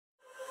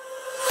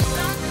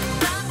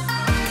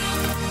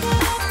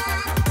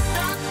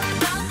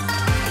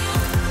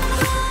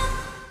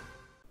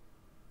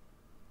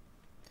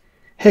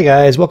Hey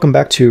guys, welcome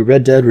back to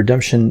Red Dead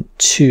Redemption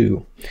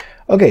 2.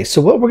 Okay, so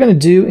what we're going to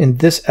do in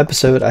this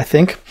episode, I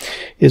think,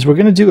 is we're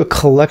going to do a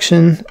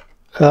collection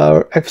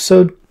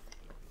episode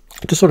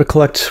to sort of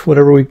collect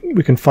whatever we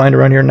can find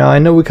around here. Now, I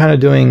know we're kind of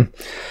doing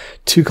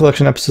 2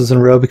 collection episodes in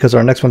a row because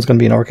our next one's going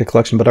to be an orchid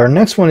collection, but our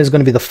next one is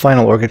going to be the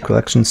final orchid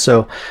collection.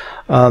 So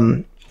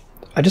I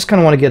just kind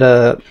of want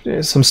to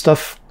get some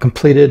stuff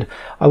completed.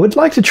 I would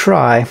like to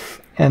try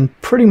and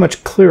pretty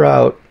much clear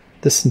out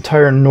this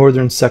entire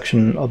northern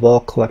section of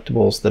all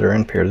collectibles that are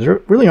in here.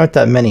 There really aren't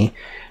that many.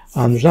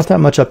 There's not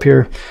that much up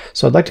here,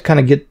 so I'd like to kind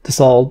of get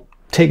this all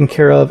taken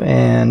care of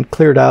and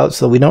cleared out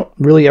so we don't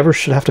really ever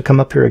should have to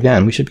come up here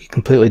again. We should be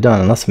completely done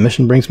unless a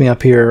mission brings me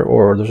up here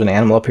or there's an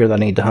animal up here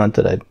that I need to hunt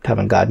that I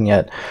haven't gotten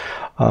yet,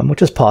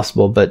 which is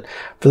possible. But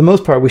for the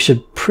most part, we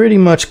should pretty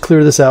much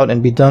clear this out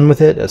and be done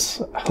with it,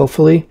 as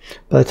hopefully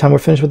by the time we're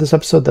finished with this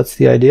episode. That's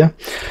the idea.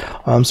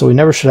 So we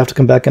never should have to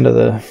come back into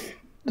the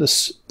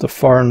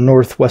far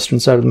northwestern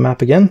side of the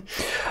map again.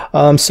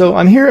 So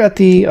I'm here at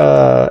the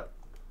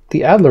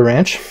Adler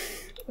Ranch.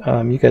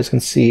 You guys can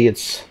see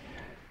it's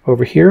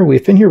over here.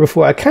 We've been here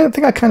before. I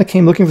think I kind of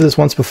came looking for this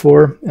once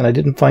before and I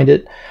didn't find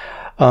it.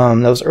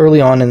 That was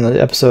early on in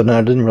the episode and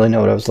I didn't really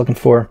know what I was looking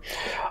for.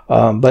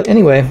 But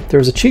anyway,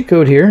 there's a cheat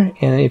code here,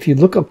 and if you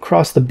look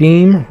across the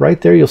beam right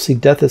there, you'll see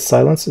death is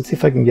silence. Let's see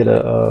if I can get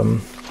a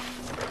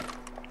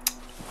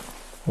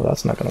well,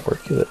 that's not going to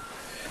work, is it?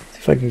 See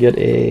if I can get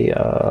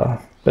a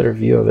better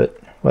view of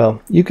it.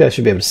 Well, you guys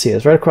should be able to see it.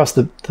 It's right across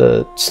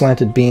the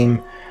slanted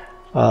beam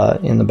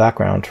in the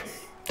background.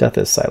 Death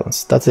is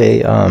silence. That's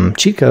a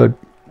cheat code,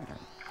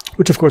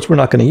 which of course we're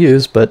not going to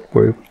use, but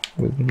we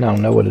now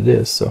know what it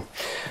is. So,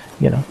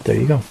 you know, there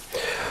you go.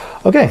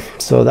 Okay,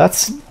 so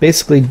that's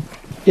basically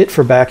it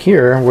for back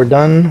here. We're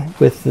done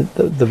with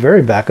the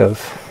very back of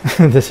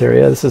this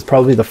area. This is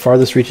probably the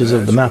farthest reaches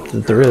of the map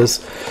that there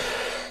is.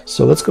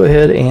 So let's go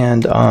ahead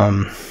and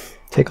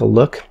take a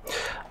look.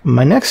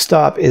 My next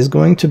stop is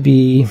going to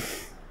be,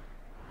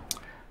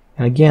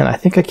 and again, I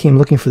think I came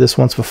looking for this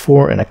once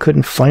before and I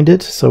couldn't find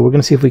it, so we're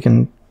going to see if we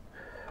can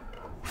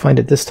find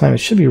it this time. It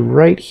should be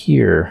right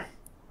here.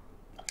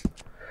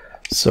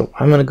 So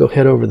I'm going to go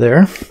head over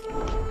there,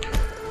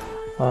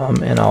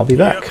 and I'll be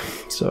back.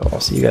 So I'll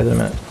see you guys in a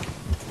minute.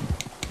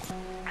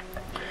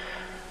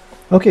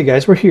 Okay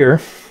guys, we're here.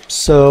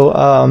 So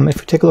if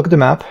we take a look at the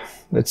map,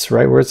 it's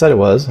right where it said it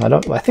was.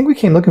 I think we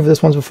came looking for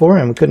this once before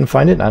and we couldn't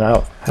find it, and I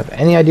don't have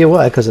any idea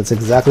why, because it's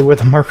exactly where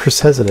the marker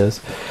says it is.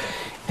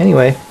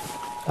 Anyway,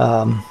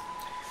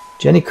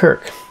 Jenny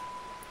Kirk.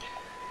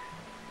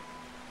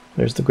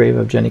 There's the grave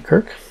of Jenny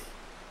Kirk.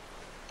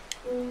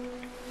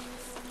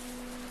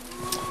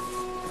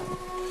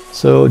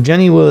 So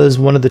Jenny was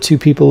one of the 2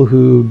 people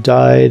who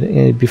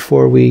died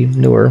before we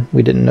knew her.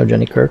 We didn't know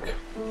Jenny Kirk,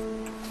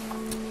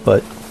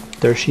 but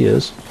there she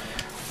is.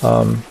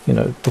 You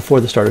know,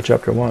 before the start of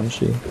chapter 1,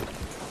 she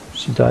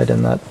died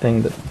in that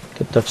thing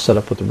that Duff set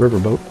up with the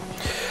riverboat.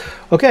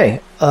 Okay,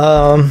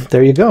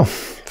 there you go.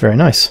 Very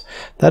nice.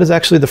 That is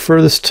actually the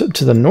furthest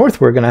to the north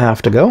we're going to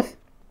have to go.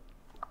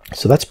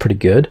 So that's pretty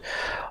good.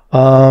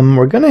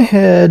 We're going to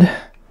head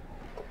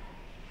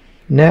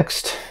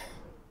next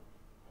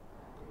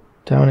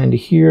down into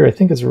here. I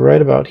think it's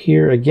right about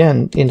here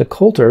again into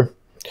Coulter.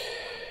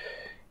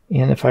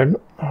 And if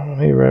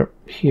maybe right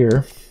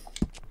here.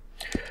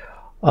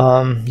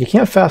 You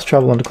can't fast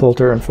travel into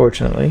Coulter,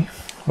 unfortunately.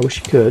 I wish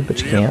you could,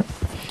 but you can't.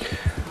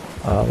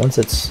 Once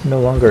it's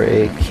no longer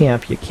a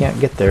camp, you can't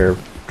get there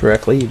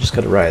directly. You just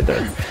got to ride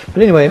there.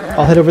 But anyway,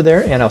 I'll head over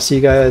there, and I'll see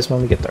you guys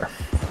when we get there.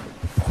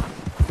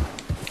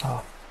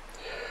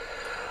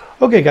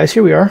 Okay, guys,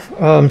 here we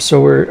are. So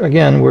we're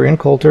in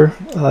Coulter.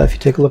 If you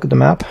take a look at the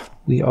map,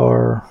 we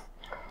are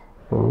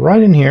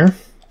right in here.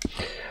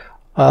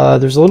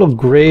 There's a little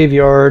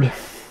graveyard,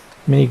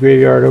 mini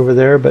graveyard over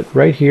there, but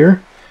right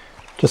here,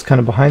 just kind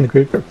of behind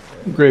the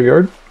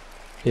graveyard,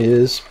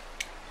 is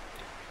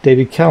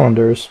David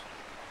Callender's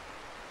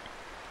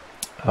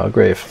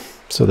grave.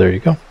 So there you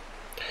go. You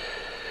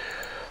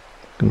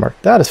can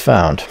mark that as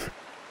found.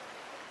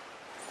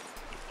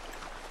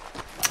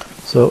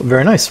 So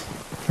very nice,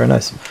 very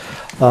nice.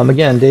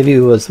 Again, Davy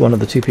was one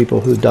of the 2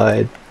 people who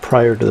died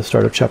prior to the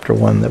start of chapter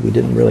 1 that we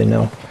didn't really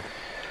know.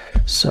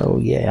 So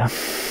yeah.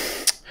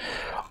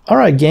 All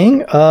right,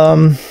 gang.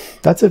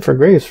 That's it for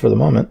graves for the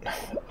moment.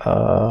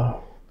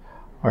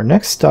 Our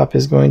next stop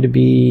is going to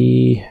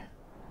be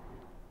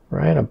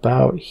right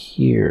about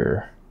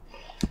here.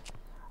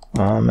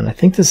 And I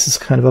think this is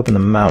kind of up in the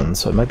mountains,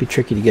 so it might be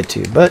tricky to get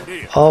to. But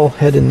I'll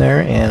head in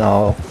there and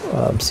I'll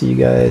see you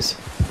guys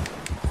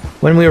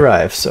when we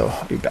arrive. So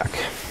I'll be back.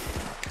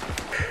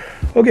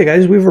 Okay,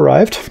 guys, we've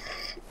arrived.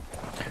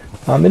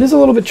 It is a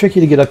little bit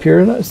tricky to get up here.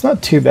 It's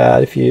not too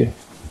bad if you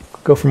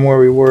go from where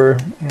we were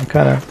and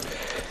kind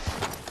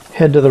of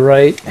head to the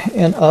right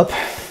and up.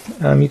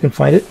 You can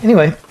find it.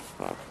 Anyway.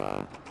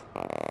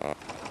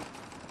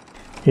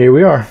 Here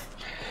we are.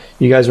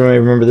 You guys may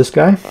remember this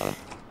guy.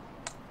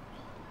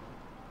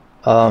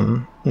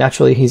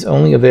 Naturally, he's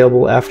only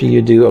available after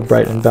you do a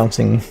bright and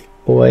bouncing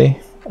boy,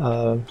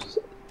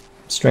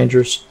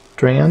 Stranger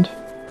Strand.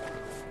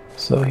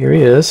 So here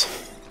he is.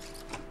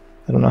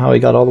 I don't know how he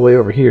got all the way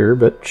over here,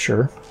 but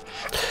sure.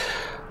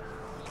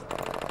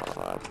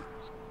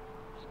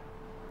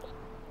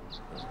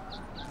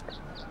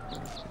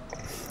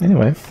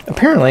 Anyway,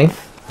 apparently,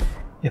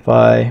 if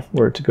I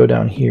were to go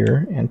down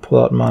here and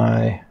pull out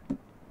my...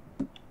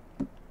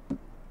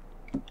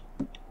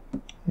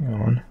 Hang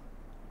on.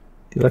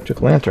 The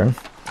electric lantern,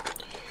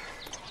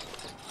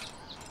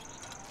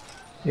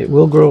 it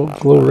will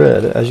glow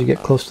red as you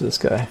get close to this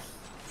guy,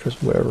 for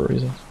whatever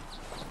reason.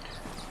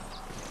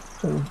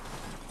 So,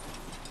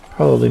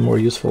 probably more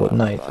useful at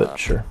night, but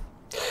sure.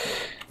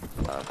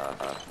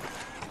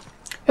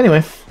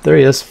 Anyway, there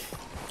he is.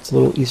 It's a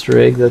little Easter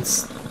egg.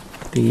 That's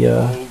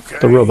the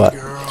robot.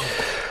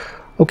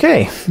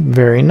 Okay,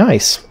 very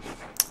nice.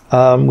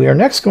 We are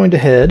next going to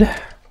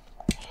head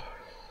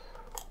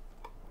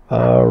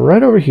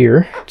right over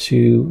here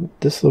to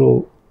this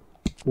little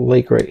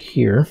lake right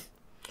here.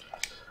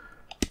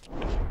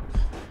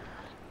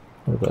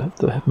 Or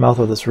the mouth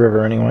of this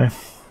river, anyway.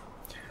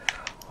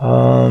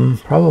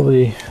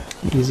 Probably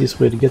the easiest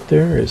way to get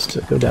there is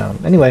to go down.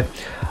 Anyway,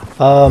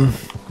 I'll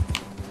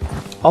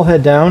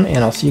head down and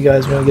I'll see you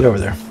guys when I get over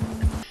there.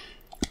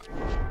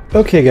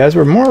 Okay, guys,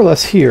 we're more or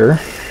less here,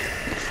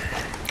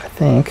 I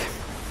think.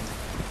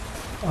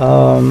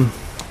 I'm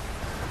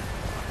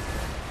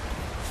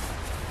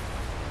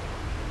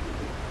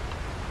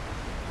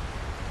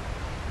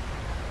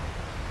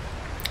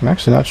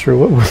actually not sure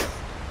what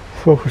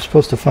we're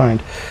supposed to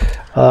find,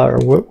 or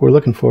what we're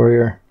looking for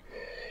here.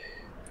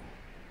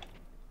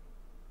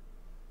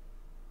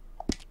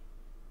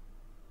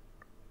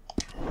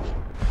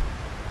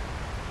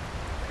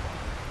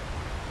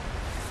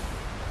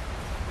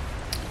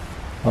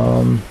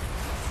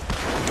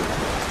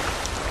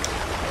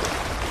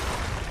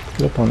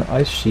 Get up on the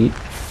ice sheet.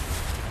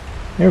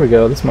 There we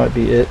go. This might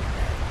be it.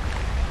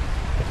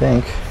 I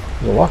think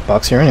there's a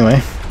lockbox here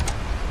anyway.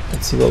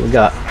 Let's see what we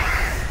got.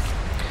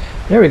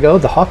 There we go.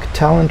 The Hawk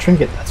Talon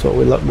trinket. That's what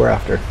we're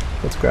after.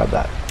 Let's grab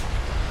that.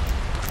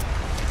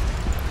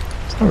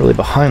 It's not really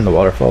behind the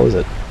waterfall, is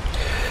it?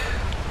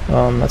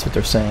 That's what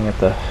they're saying at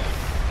the...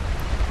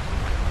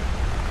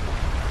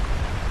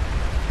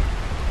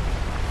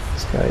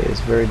 This guy is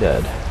very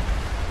dead.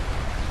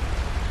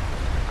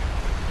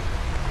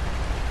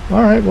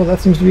 Alright, well that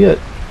seems to be it.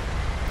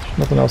 There's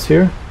nothing else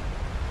here.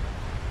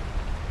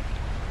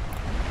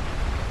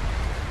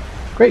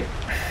 Great.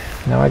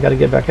 Now I gotta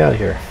get back out of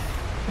here.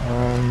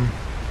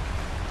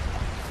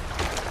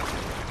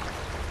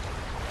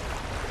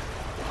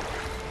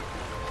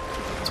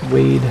 Let's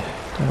wade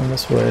down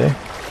this way.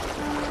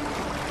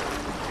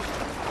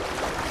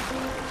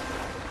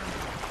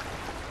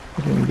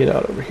 We can get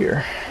out over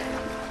here.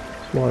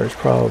 This water's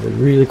probably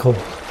really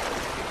cold.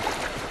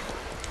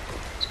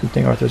 Good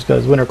thing Arthur's got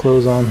his winter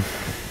clothes on.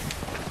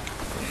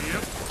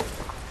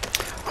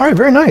 Alright,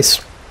 very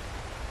nice.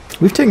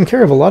 We've taken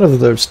care of a lot of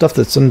the stuff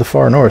that's in the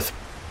far north.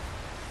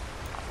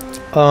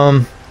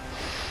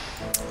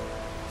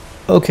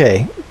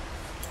 Okay.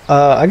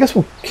 I guess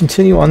we'll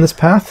continue on this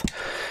path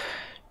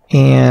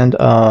and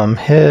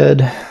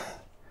head...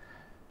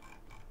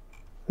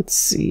 Let's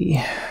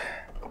see.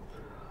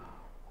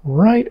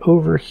 Right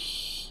over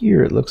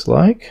here, it looks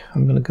like.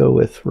 I'm going to go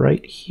with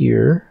right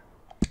here.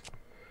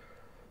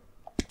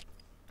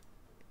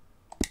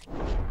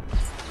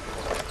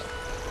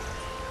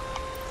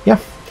 Yeah,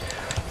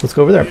 let's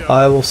go over there.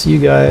 I will see you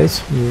guys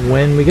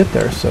when we get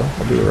there, so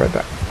I'll be right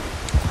back.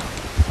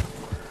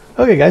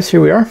 Okay guys,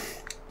 here we are.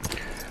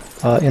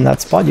 In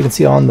that spot you can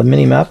see on the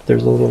mini-map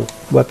there's a little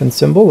weapon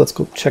symbol. Let's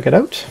go check it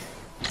out.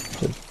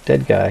 There's a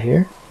dead guy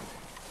here.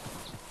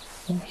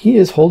 He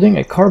is holding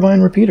a carbine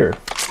repeater.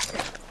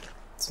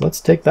 So let's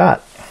take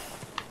that.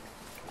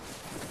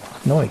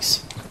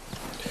 Nice.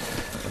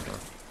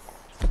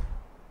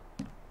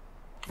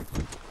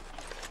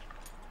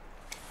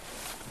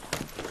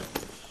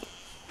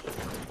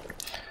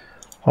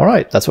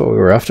 Alright, that's what we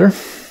were after.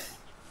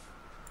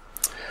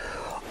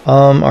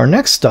 Our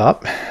next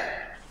stop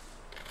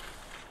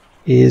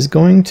is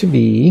going to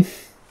be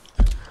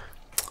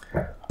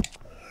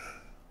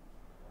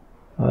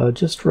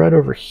just right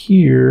over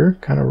here,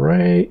 kind of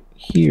right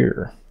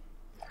here.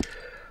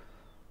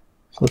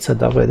 So let's head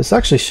that way. This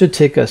actually should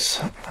take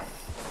us,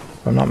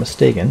 if I'm not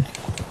mistaken,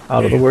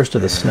 out of the worst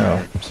of the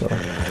snow. So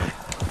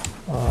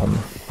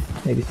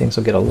maybe things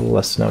will get a little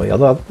less snowy.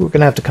 Although we're going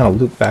to have to kind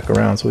of loop back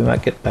around, so we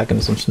might get back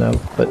into some snow.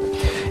 But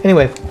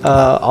anyway,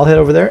 I'll head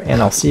over there,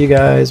 and I'll see you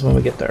guys when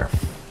we get there.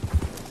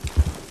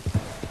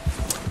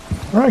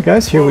 Alright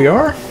guys, here we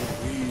are.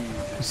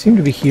 We seem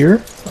to be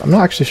here. I'm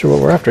not actually sure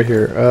what we're after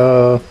here.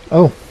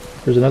 Oh,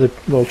 there's another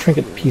little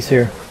trinket piece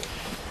here.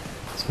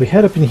 So we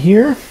head up in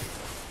here.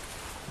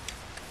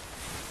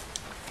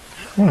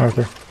 Come on,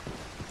 Arthur.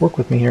 Work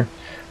with me here.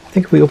 I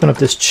think if we open up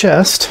this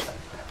chest,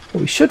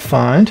 what we should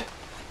find...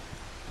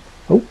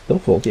 Oh,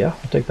 billfold, yeah,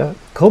 I'll take that.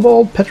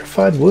 Cobalt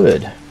petrified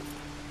wood.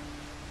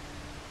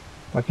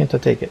 Why can't I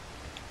take it?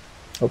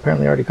 Oh,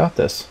 apparently I already got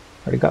this.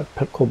 I already got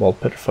cobalt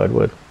petrified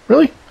wood.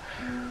 Really?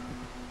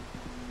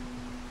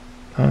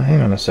 Hang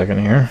on a second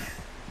here.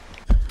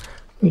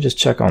 Let me just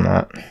check on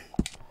that.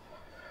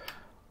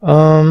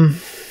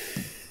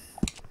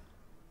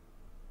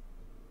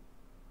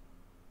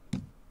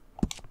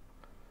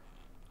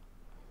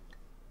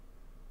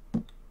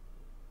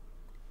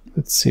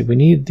 Let's see, we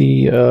need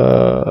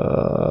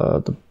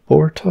the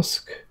boar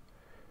tusk.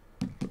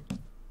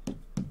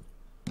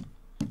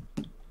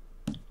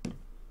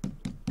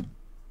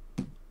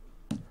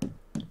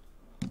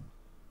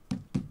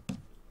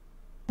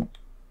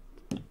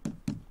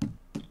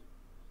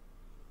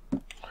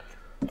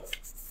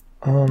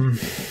 I'm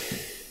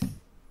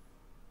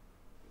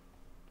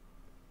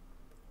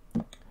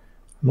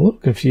a little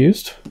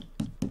confused.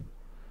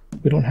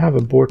 We don't have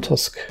a boar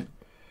tusk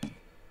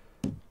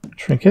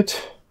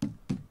trinket.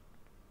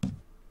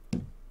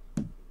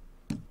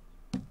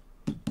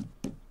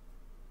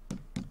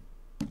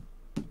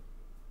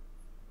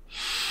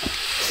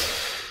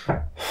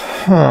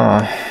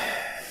 Huh.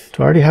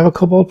 Do I already have a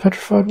cobalt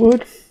petrified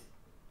wood?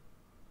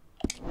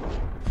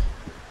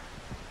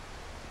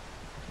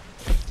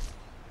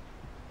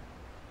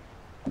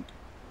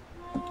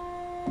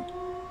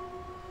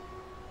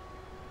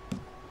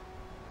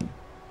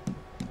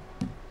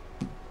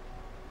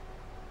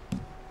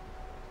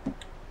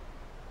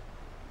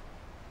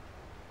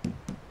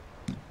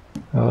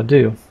 Oh, I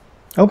do.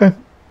 Okay.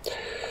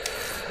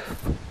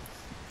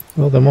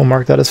 Well, then we'll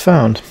mark that as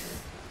found.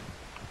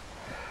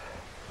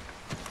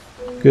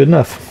 Good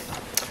enough.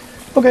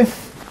 Okay.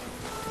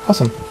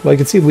 Awesome. Well, you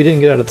can see we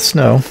didn't get out of the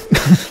snow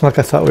like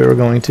I thought we were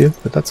going to,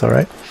 but that's all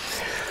right.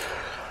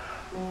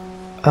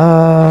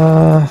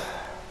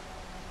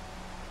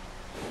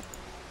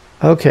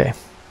 Okay.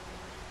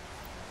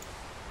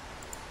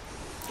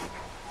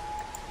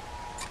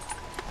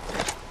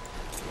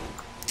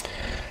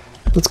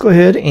 Let's go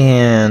ahead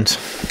and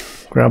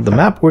grab the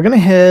map. We're going to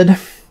head...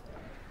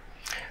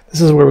 This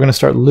is where we're going to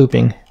start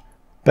looping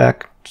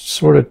back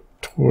sort of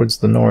towards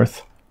the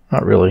north.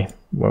 Not really.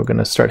 We're going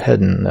to start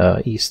heading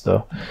east,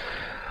 though.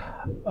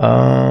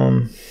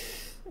 I'm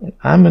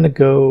going to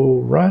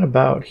go right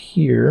about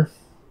here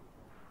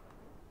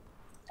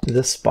to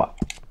this spot.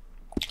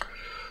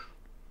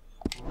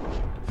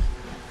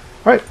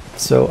 All right,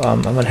 so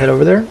I'm going to head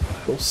over there.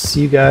 We'll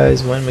see you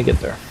guys when we get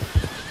there.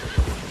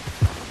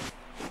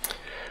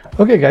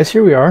 Okay, guys,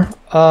 here we are.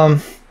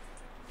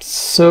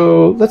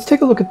 So let's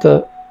take a look at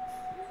the...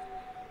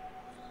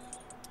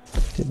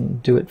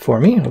 Didn't do it for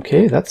me.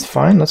 Okay, that's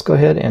fine. Let's go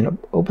ahead and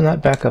open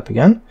that back up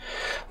again.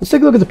 Let's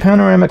take a look at the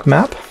panoramic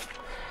map.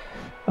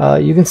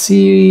 You can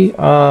see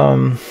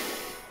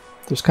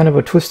there's kind of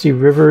a twisty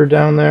river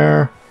down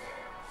there.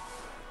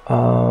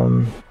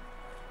 Not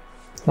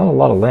a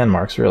lot of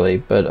landmarks really,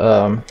 but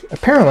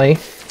apparently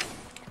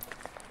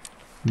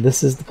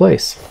this is the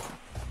place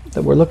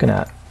that we're looking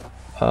at.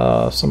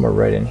 Somewhere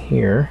right in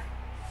here,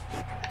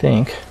 I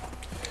think.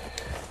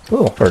 It's a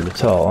little hard to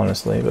tell,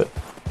 honestly, but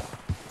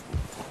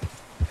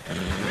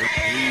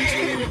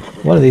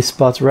one of these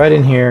spots right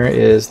in here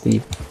is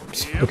the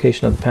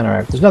location of the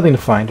panoramic. There's nothing to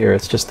find here.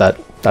 It's just that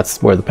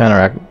that's where the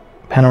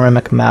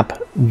panoramic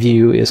map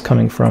view is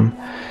coming from,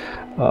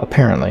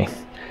 apparently.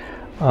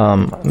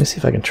 Let me see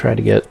if I can try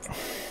to get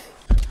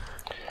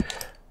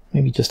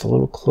maybe just a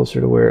little closer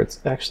to where it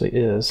actually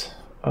is.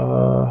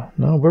 No,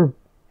 we're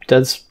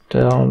dead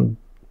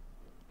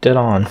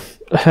on.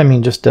 I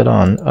mean, just dead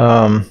on.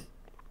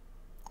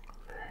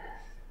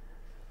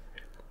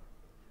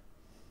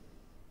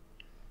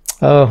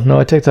 Oh, no,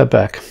 I take that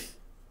back.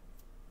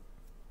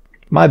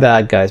 My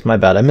bad, guys, my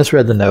bad. I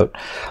misread the note.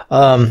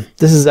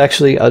 This is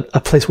actually a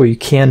place where you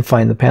can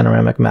find the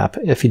panoramic map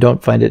if you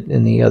don't find it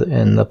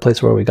in the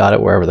place where we got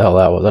it, wherever the hell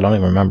that was. I don't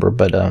even remember,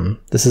 but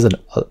this is a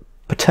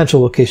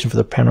potential location for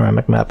the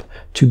panoramic map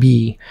to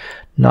be,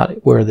 not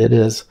where it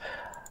is.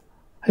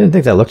 I didn't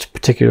think that looked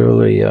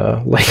particularly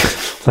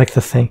like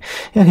the thing.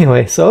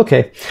 Anyway, so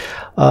okay.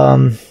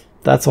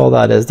 That's all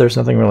that is. There's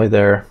nothing really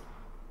there.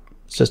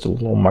 It's just a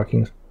little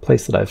marking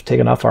place that I've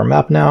taken off our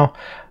map now.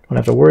 Don't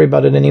have to worry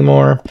about it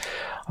anymore.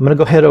 I'm going to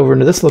go head over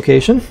into this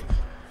location.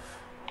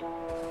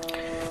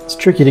 It's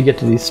tricky to get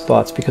to these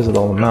spots because of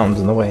all the mountains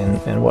in the way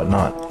and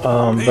whatnot.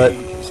 But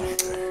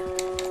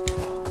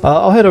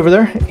I'll head over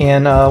there,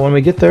 and when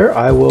we get there,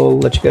 I will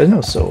let you guys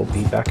know. So we'll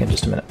be back in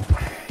just a minute.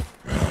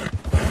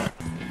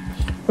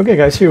 Okay,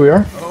 guys, here we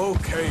are.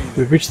 Okay.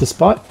 We've reached the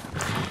spot,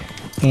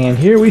 and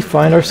here we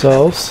find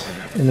ourselves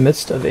in the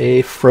midst of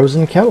a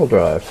frozen cattle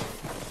drive.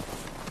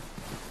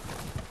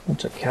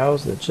 Bunch of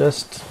cows that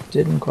just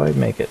didn't quite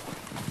make it.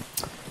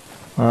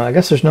 I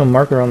guess there's no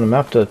marker on the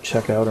map to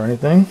check out or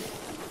anything.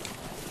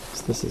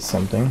 So this is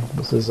something.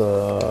 This is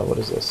what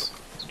is this?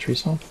 It's a tree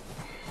stump?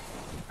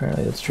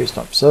 Apparently it's a tree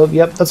stump. So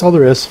yep, that's all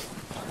there is.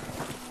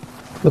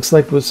 Looks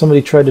like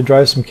somebody tried to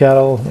drive some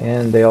cattle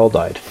and they all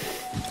died.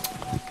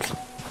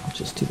 Which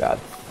is too bad.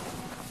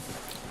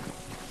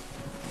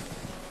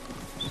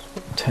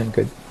 10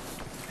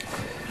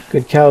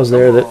 good cows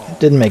there that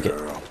didn't make it.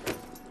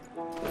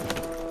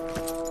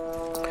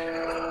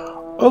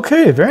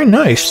 Okay, very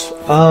nice.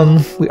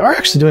 We are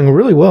actually doing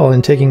really well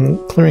in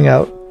clearing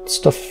out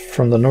stuff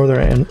from the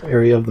northern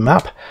area of the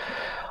map.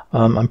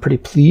 I'm pretty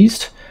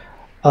pleased.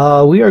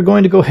 We are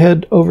going to go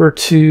head over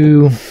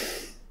to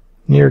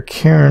near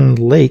Cairn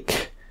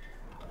Lake.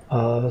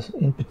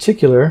 In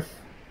particular,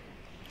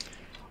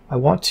 I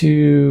want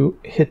to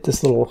hit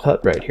this little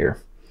hut right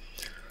here.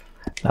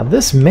 Now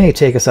this may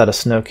take us out of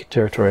snow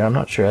territory. I'm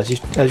not sure. As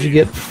you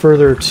get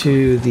further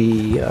to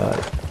the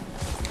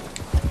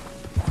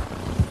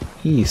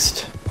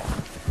east,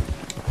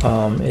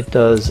 it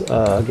does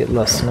get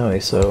less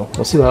snowy. So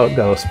we'll see how it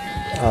goes.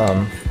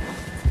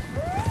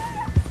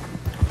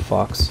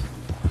 Fox.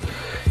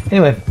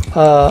 Anyway,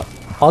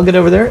 I'll get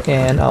over there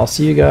and I'll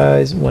see you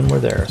guys when we're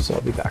there. So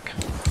I'll be back.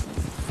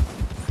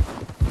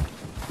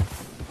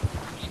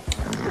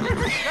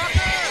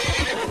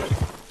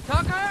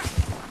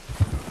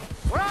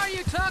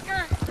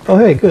 Oh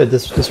hey, good.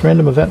 This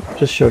random event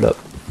just showed up.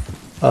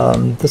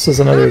 This is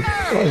another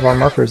of our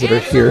markers that are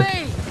here.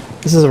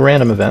 This is a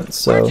random event,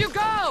 so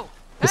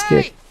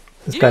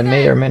this guy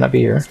may or may not be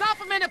here. Stop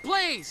a minute,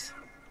 please.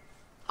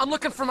 I'm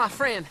looking for my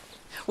friend.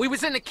 We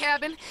was in the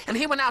cabin, and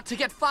he went out to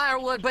get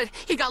firewood, but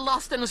he got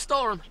lost in the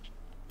storm.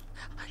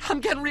 I'm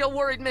getting real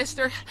worried,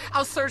 mister.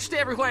 I searched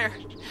everywhere.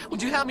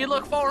 Would you help me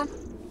look for him?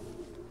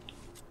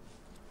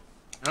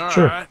 All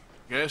Sure. right,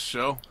 guess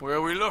so. Where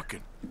are we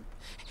looking?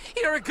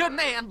 You're a good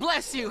man,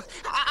 bless you.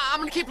 I'm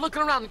gonna keep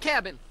looking around the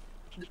cabin.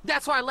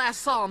 That's where I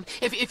last saw him.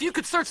 If you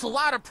could search the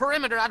wider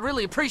perimeter, I'd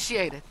really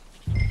appreciate it.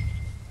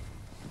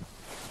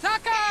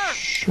 Tucker!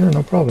 Sure,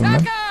 no problem,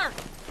 man. Tucker!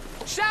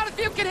 Shout if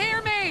you can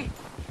hear me!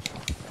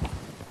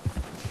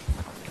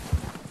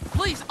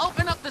 Please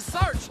open up the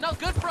search. No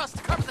good for us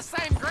to cover the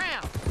same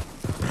ground.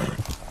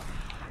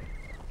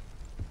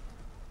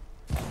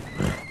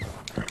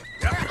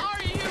 Where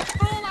are you,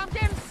 fool? I'm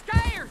getting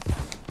scared.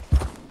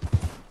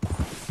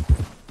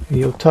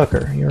 Yo,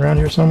 Tucker, you around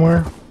here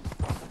somewhere,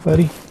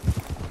 buddy?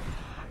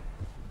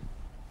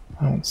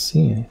 I don't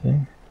see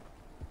anything.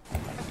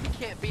 You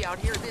can't be out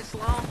here this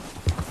long.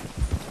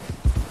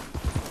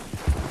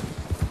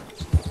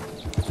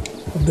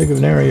 How big of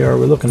an area are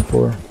we looking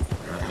for?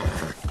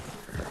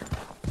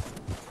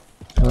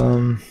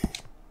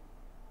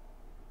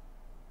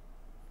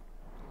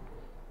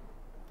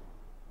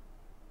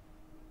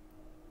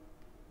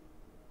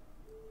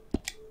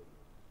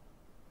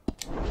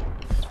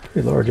 It's a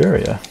pretty large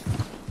area.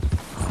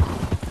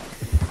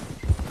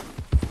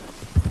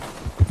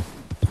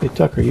 Hey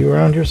Tucker, you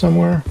around here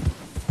somewhere?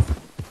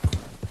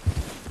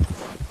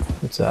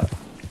 What's that?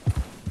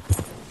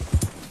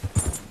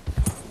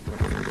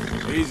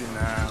 Easy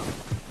now.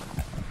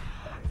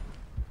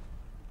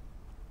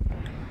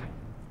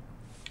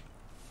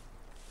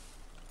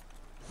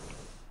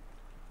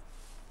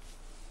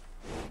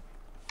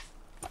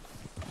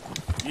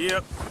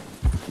 Yep.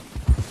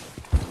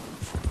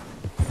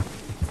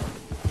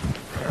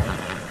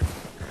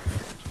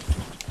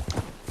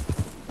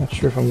 Not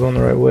sure if I'm going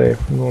the right way,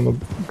 if I'm going the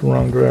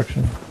wrong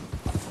direction.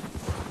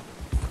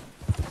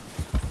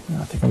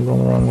 I think I'm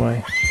going the wrong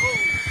way.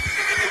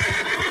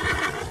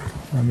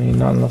 I mean,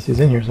 not unless he's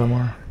in here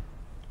somewhere.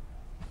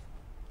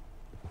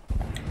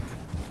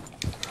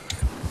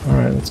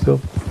 Alright, let's go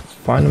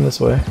find him this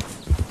way.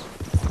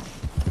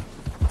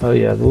 Oh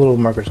yeah, the little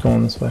marker's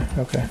going this way.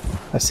 Okay,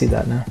 I see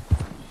that now.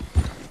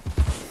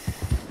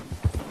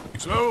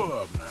 So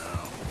up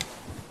now.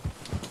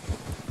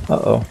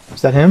 Uh-oh.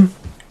 Is that him?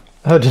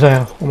 Oh, did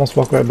I almost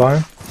walk right by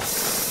him?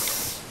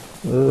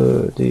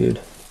 Oh, dude.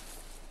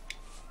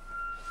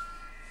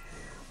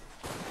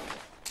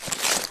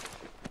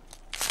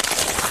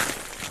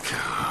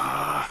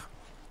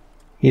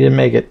 He didn't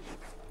make it.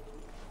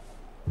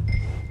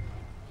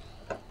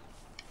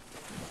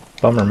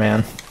 Bummer,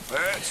 man.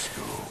 Let's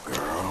go,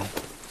 girl.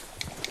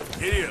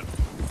 Giddy up.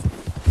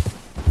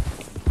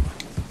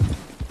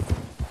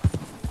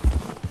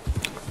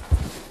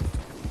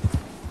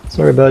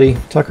 Sorry, buddy.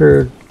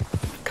 Tucker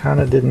kind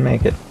of didn't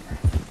make it.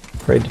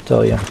 Afraid to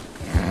tell you.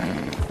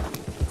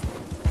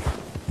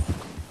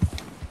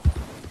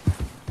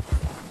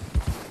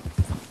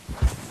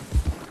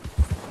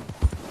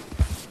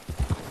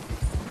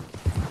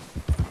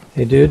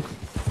 Hey, dude.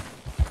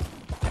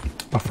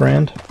 My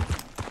friend.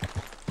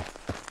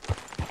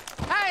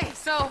 Hey,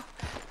 so,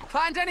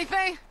 find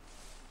anything?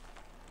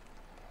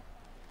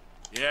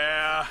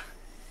 Yeah.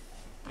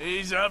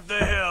 He's up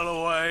the hill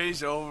a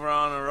ways over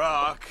on a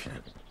rock.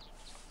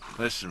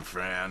 Listen,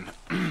 friend.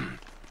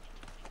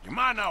 You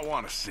might not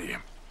want to see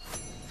him.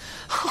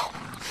 Oh,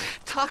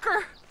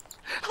 Tucker?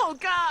 Oh,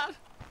 God.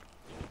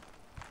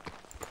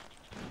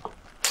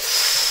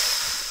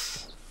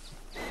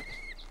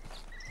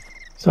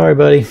 Sorry,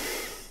 buddy.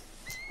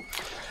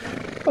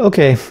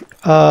 Okay.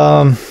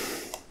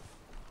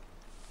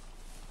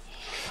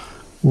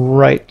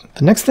 Right.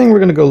 The next thing we're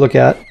going to go look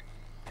at.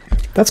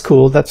 That's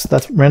cool.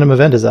 That's random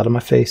event is out of my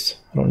face.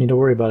 I don't need to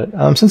worry about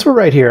it. Since we're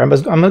right here, I'm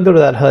going to go to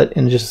that hut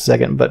in just a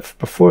second. But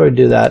before I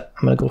do that,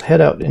 I'm going to go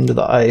head out into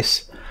the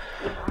ice.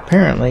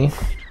 Apparently,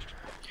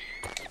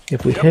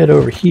 if we head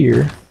over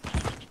here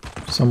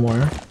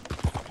somewhere.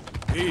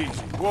 Easy.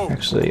 Whoa.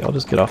 Actually, I'll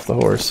just get off the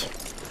horse.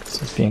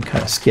 This is being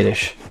kind of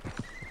skittish.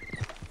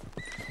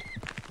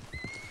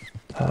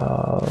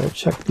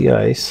 Check the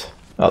ice.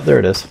 Oh, there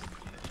it is.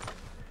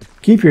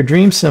 Keep your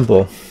dreams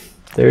simple.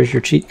 There's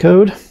your cheat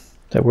code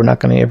that we're not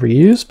going to ever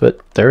use, but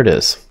there it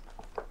is.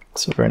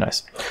 So very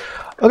nice.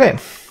 Okay,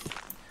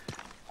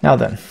 now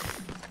then,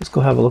 let's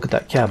go have a look at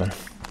that cabin.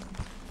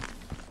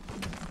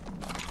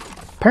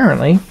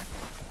 Apparently,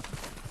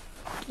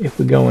 if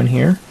we go in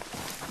here,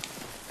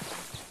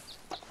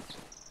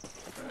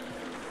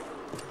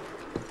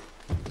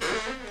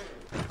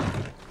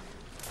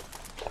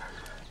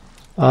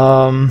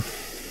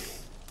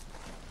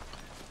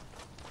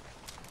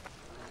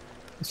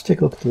 let's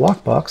take a look at the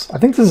lockbox. I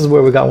think this is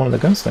where we got one of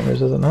the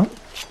gunslingers, is it not?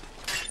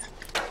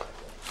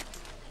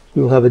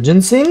 We will have a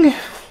ginseng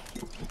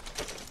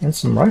and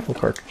some rifle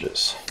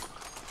cartridges.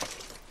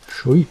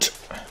 Sweet.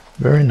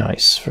 Very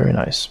nice, very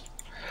nice.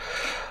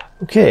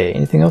 Okay,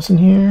 anything else in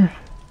here?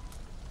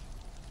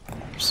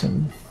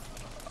 Some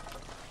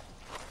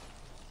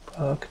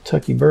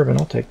Kentucky bourbon,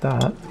 I'll take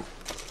that.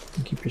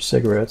 Keep your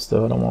cigarettes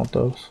though, I don't want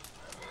those.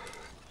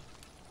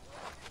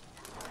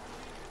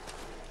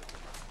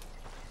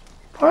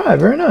 Alright,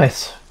 very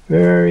nice.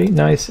 Very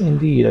nice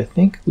indeed. I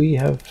think we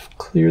have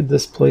cleared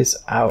this place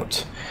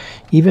out,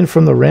 even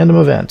from the random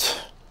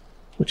event,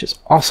 which is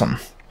awesome.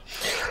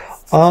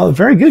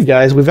 Very good,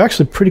 guys. We've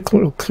actually pretty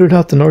cleared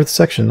out the north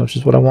section, which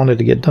is what I wanted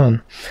to get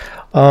done.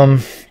 We'll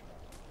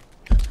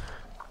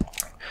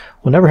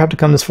never have to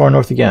come this far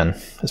north again,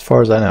 as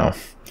far as I know.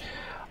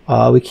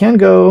 We can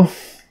go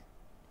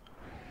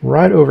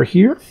right over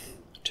here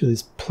to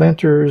these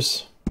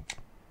planters'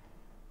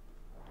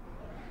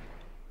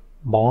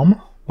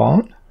 bomb.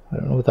 I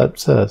don't know what that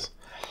says.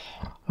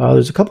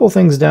 There's a couple of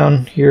things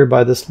down here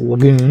by this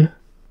lagoon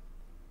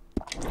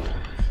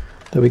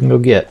that we can go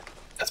get.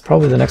 That's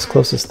probably the next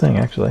closest thing,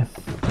 actually,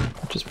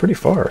 which is pretty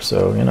far,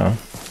 so, you know.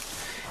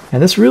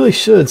 And this really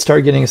should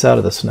start getting us out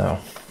of the snow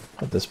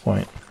at this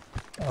point.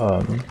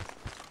 I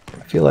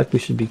feel like we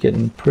should be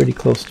getting pretty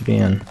close to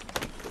being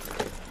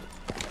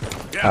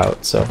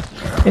out. So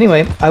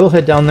anyway, I will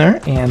head down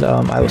there, and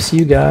I will see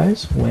you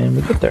guys when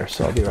we get there.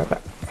 So I'll be right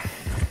back.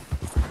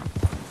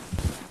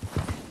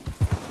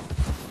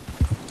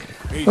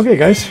 Okay,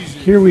 guys,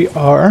 here we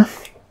are.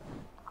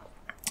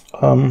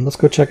 Let's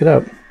go check it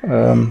out.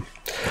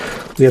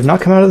 We have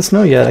not come out of the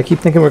snow yet. I keep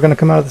thinking we're going to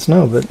come out of the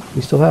snow, but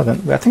we still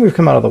haven't. I think we've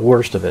come out of the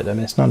worst of it. I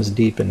mean, it's not as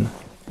deep and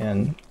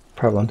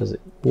prevalent as it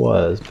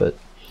was, but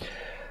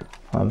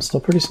it's still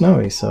pretty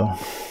snowy, so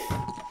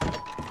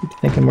I keep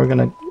thinking we're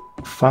going to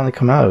finally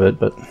come out of it,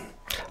 but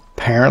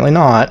apparently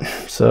not.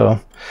 So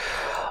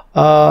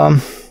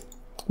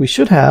we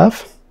should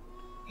have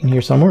in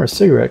here somewhere a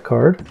cigarette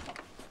card.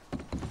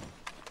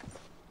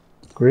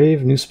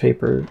 Grave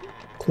newspaper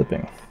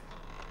clipping.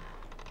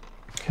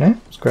 Okay,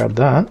 let's grab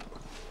that.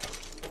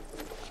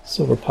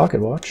 Silver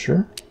pocket watch,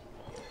 sure.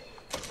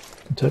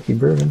 Kentucky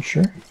bourbon,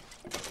 sure.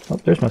 Oh,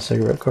 there's my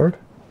cigarette card.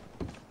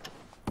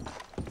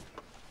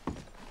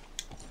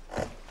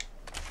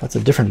 That's a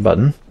different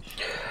button.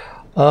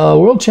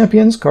 World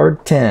Champions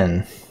card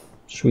 10.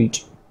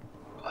 Sweet.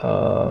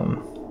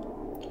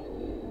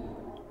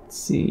 Let's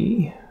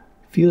see.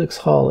 Felix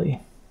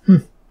Hawley.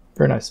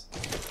 Very nice.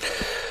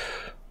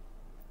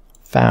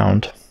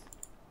 Found.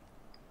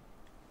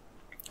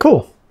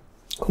 Cool.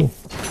 Cool.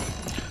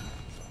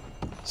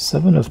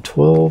 7 of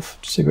 12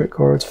 cigarette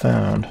cards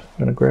found. I'm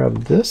gonna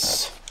grab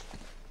this.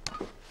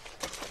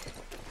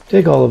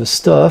 Take all of his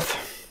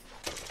stuff.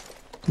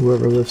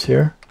 Whoever lives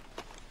here.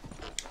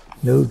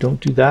 No, don't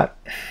do that.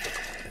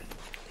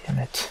 Damn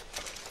it.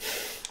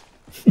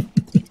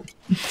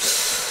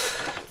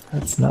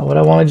 That's not what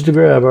I wanted you to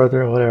grab,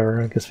 Arthur.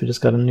 Whatever. I guess we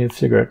just got a new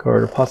cigarette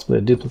card, or possibly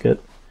a duplicate.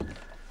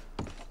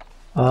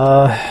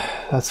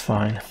 That's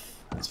fine.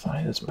 That's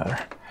fine. It doesn't matter.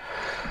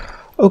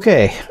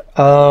 Okay.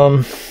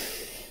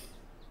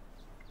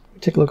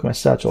 Take a look at my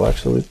satchel,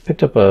 actually. We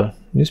picked up a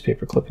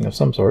newspaper clipping of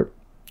some sort.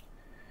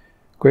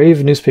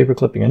 Grave newspaper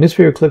clipping. A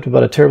newspaper clipped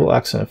about a terrible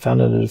accident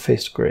found in a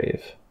defaced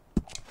grave.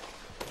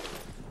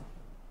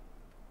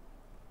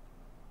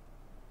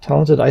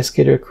 Talented ice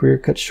skater career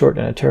cut short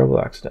in a terrible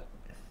accident.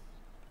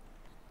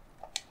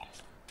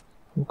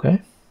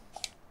 Okay.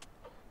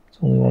 It's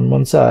only on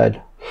one side.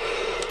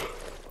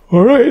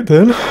 Alright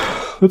then.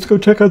 Let's go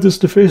check out this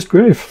defaced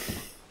grave.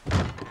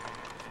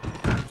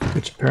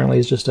 Which apparently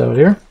is just out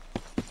here.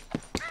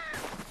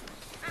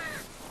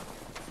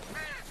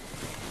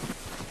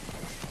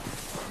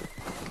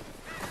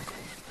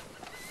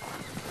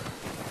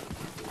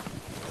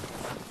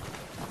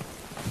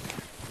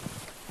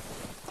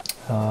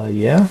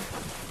 Yeah,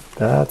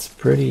 that's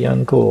pretty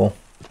uncool.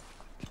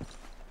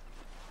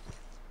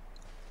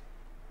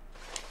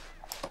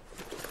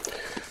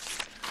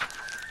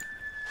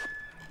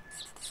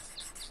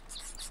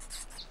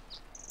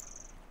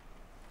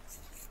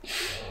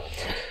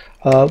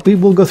 We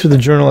will go through the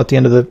journal at the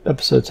end of the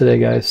episode today,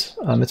 guys.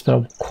 It's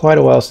been quite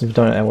a while since we've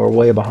done it, and we're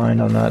way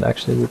behind on that.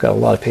 Actually, we've got a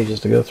lot of pages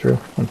to go through,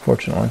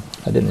 unfortunately.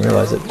 I didn't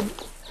realize it,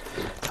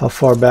 how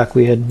far back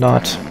we had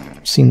not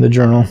seen the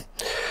journal.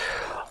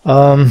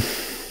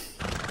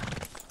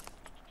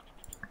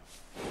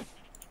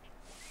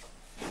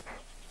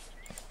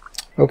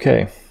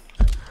 Okay.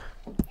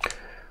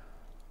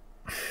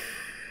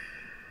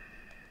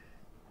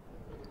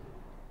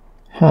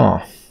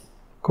 Huh.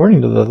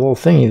 According to the little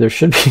thingy, there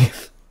should be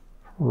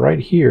right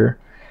here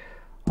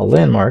a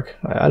landmark.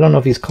 I don't know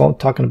if he's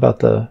talking about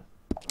the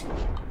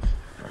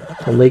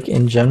lake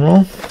in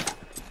general.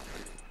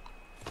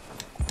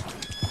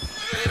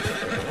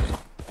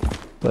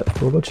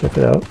 But we'll go check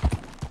it out.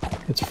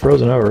 It's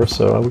frozen over,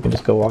 so we can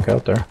just go walk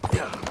out there.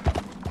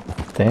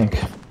 I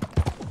think.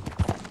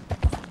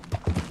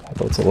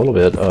 Although it's a little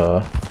bit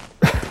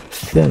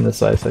thin,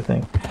 this ice, I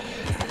think.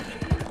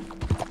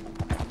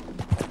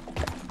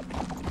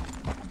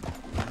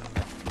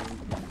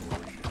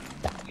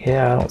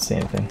 Yeah, I don't see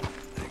anything.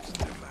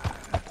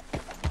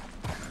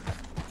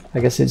 I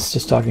guess it's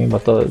just talking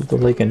about the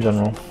lake in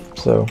general.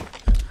 So,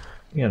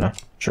 you know,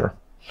 sure.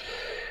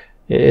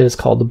 It is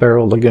called the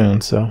Barrel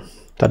Lagoon, so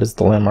that is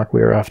the landmark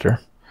we are after.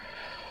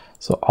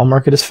 So all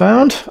market is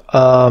found.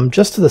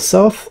 Just to the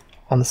south,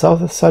 on the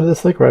south side of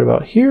this lake, right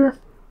about here.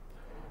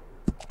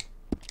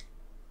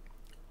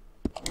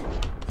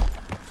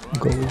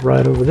 Go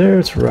right over there.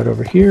 It's right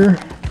over here.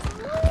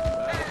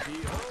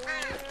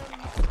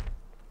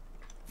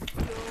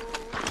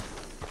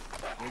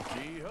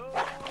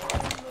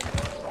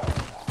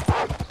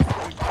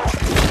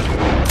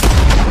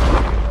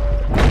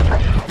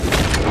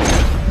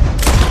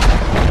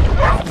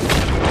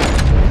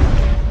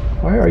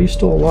 Why are you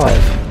still alive?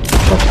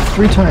 I've shot you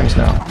 3 times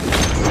now.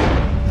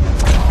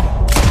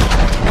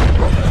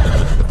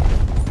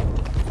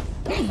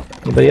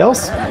 Anybody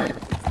else?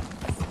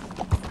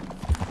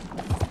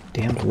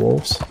 Damned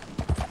wolves.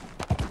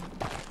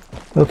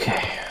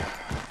 Okay.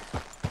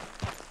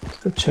 Let's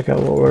go check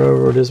out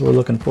whatever it is we're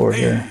looking for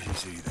here.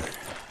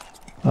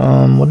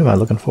 What am I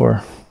looking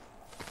for?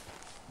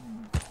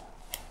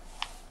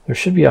 There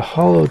should be a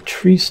hollow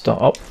tree stump.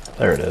 Oh,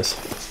 there it is.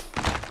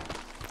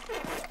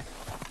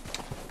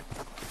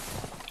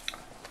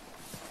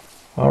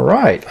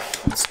 Alright,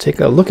 let's take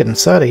a look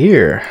inside of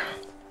here.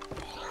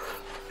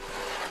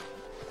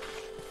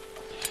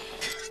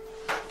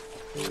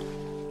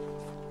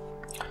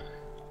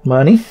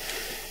 Money.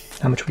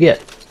 How much we get?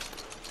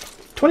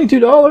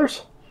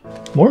 $22.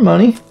 More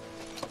money.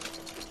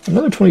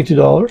 Another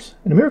 $22.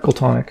 And a miracle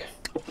tonic.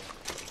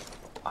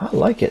 I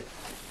like it.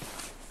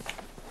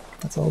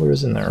 That's all there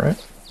is in there,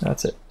 right?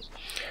 That's it.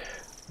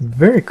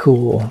 Very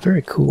cool.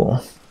 Very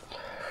cool.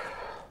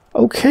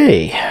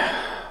 Okay.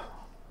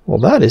 Well,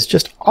 that is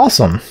just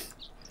awesome.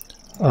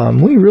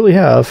 We really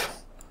have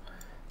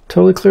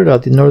totally cleared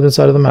out the northern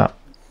side of the map.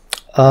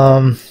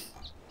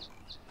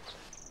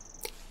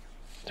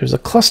 There's a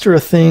cluster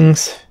of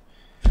things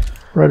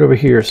right over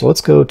here, so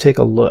let's go take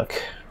a look.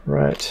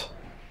 Right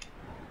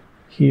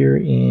here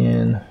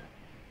in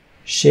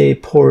Shea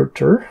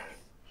Porter.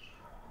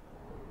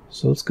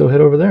 So let's go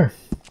head over there.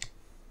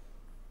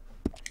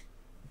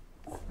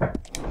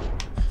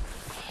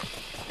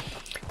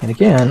 And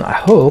again, I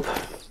hope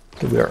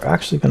that we are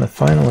actually going to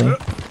finally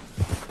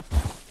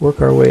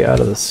work our way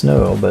out of the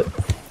snow, but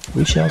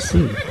we shall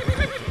see.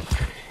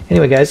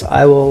 Anyway, guys,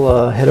 I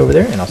will head over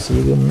there, and I'll see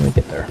you when we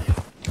get there.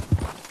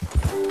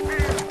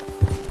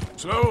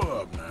 Slow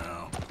up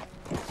now.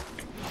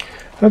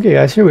 Okay,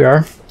 guys, here we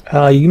are.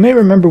 You may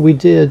remember we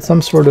did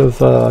some sort of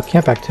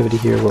camp activity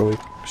here where we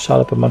shot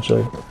up a bunch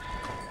of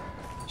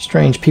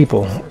strange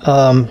people.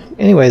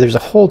 Anyway, there's a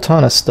whole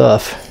ton of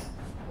stuff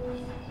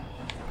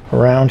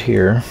around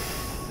here.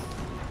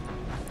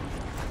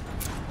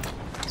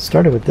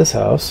 Started with this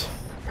house,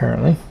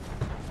 apparently.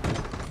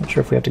 Not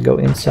sure if we have to go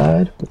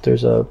inside, but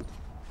there's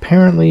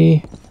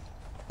apparently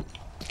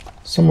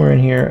somewhere in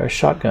here a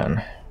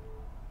shotgun.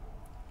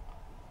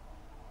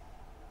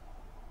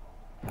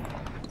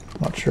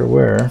 Not sure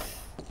where.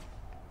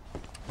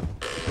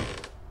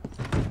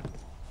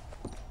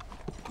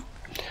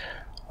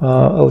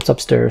 Oh, it's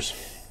upstairs.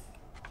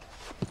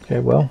 Okay,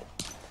 well,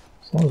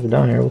 as long as we're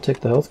down here, we'll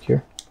take the health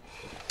cure.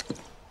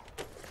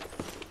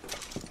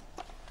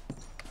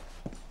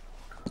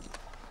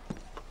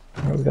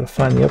 Alright, we gotta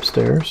find the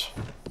upstairs.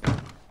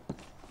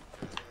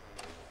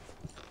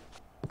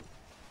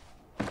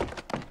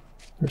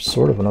 There's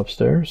sort of an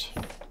upstairs.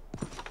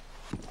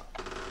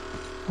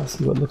 I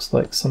see what looks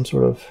like some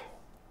sort of...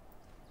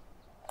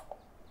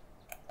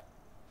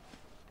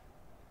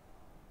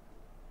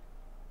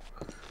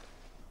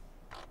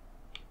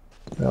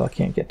 Well, I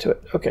can't get to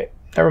it. Okay,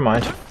 never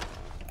mind.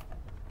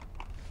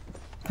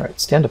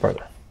 Alright, stand up,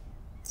 Arthur.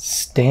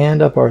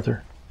 Stand up,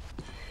 Arthur.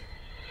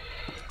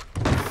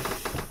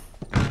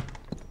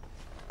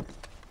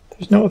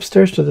 There's no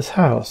upstairs to this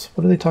house.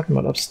 What are they talking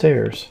about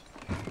upstairs?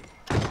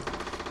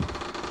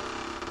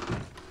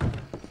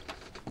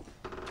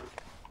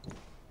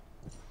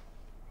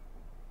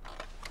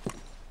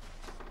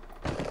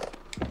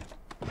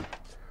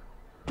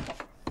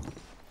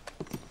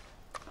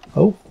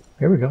 Oh,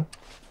 here we go.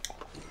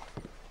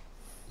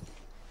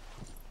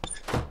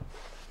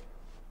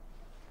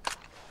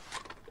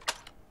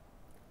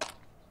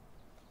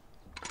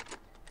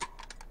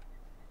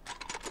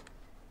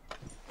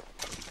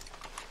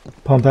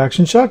 Pump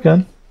action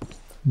shotgun.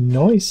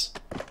 Nice.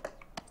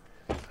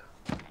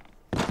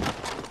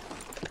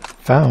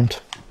 Found.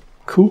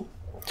 Cool.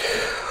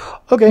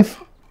 Okay.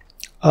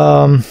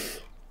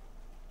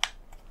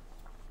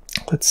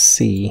 let's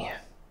see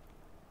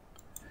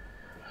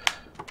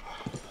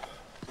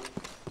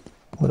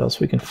what else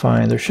we can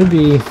find. There should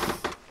be...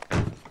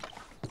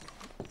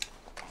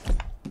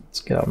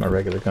 Let's get out my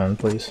regular gun,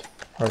 please,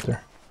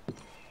 Arthur.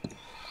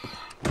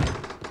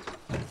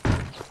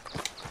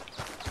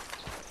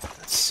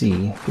 Let's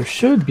see. There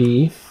should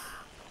be,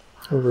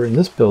 over in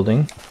this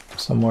building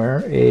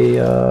somewhere,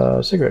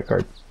 a cigarette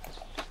card.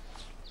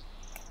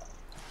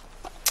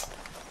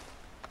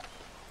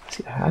 I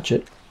see a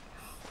hatchet,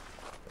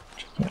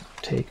 which I can't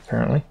take,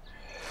 apparently.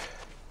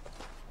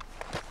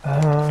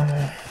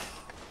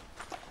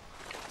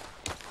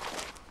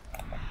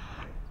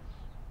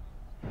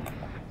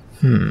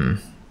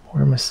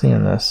 Where am I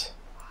seeing this?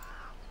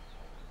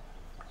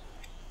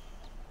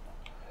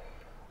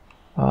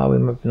 We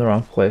might be in the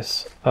wrong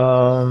place.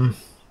 Might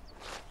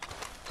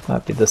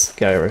be this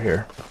guy right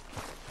here.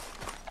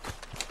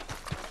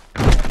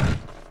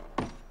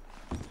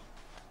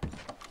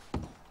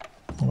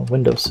 On a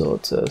windowsill,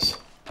 it says.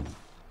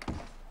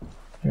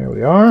 There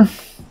we are.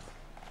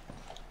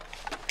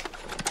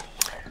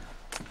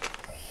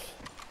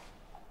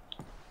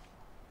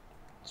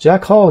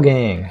 Jack Hall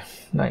Gang.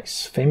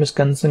 Nice. Famous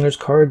Gunslingers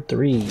card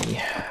 3.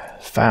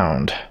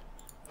 Found.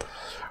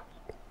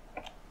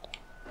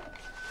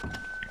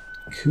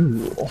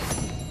 Cool.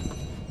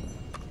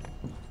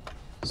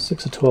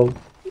 6 of 12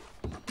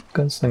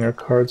 Gunslinger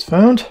cards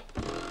found.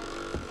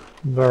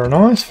 Very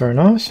nice, very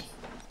nice.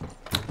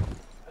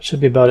 That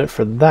should be about it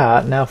for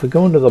that. Now if we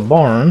go into the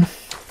barn,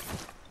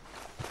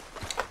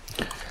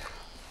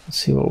 let's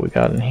see what we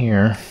got in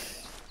here.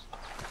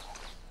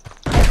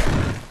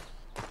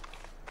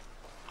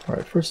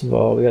 Alright, first of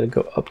all, we gotta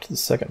go up to the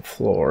second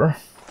floor.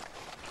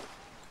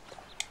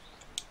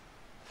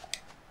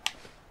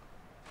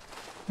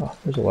 Oh,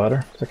 there's a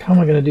ladder. It's like, how am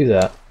I gonna do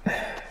that?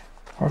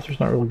 Arthur's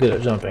not real good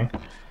at jumping.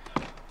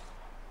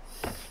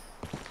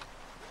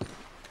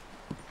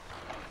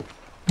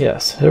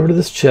 Yes, head over to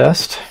this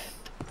chest.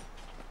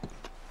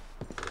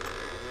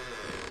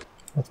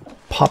 Let's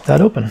pop that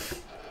open.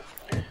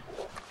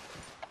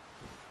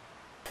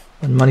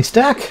 One money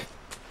stack.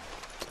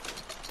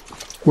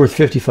 Worth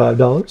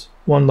 $55.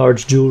 One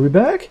large jewelry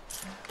bag.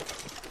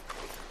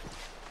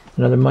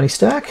 Another money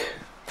stack.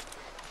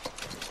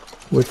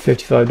 Worth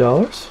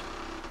 $55.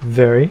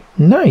 Very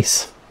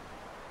nice.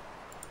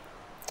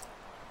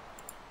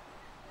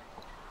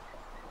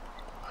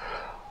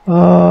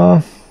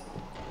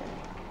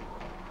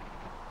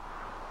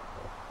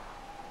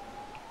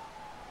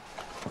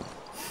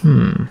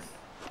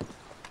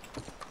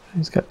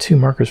 He's got 2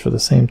 markers for the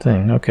same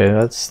thing. Okay,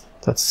 that's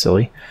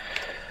silly.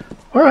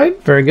 All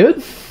right, very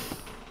good.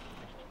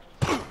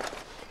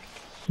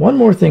 One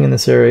more thing in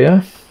this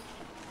area.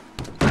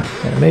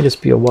 And it may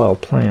just be a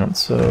wild plant,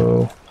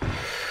 so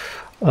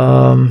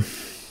but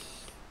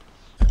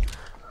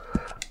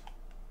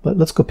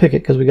let's go pick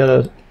it because we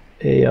got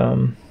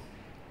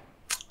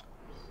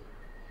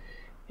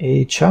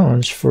a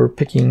challenge for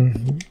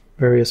picking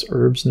various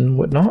herbs and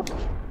whatnot.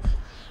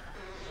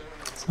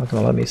 It's not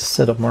going to let me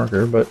set a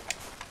marker, but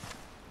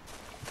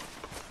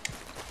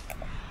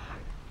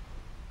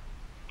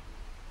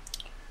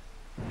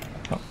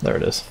oh, there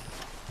it is.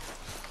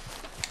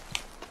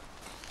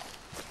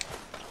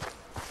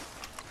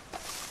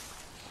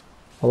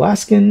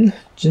 Alaskan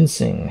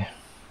ginseng.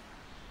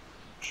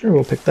 Sure,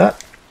 we'll pick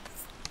that.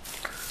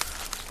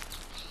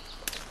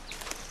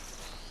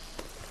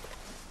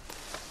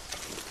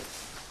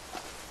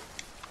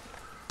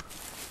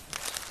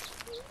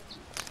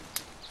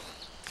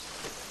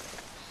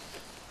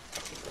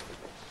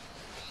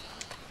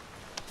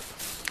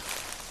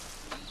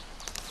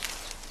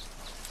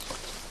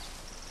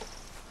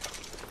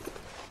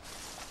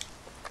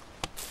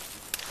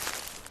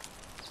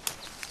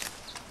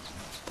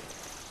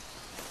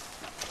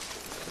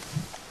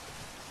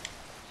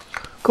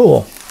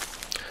 Cool.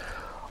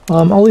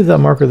 I'll leave that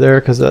marker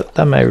there because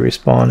that may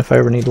respawn if I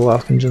ever need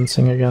Alaskan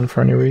ginseng again for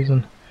any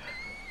reason.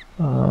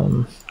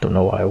 Don't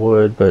know why I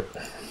would, but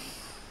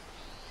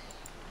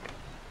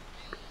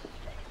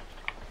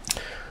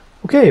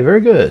okay,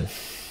 very good.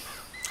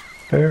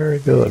 Very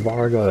good,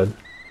 very good.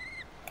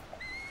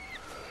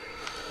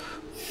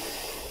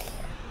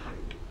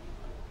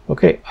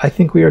 Okay, I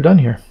think we are done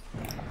here.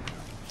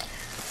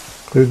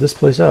 Cleared this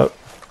place out.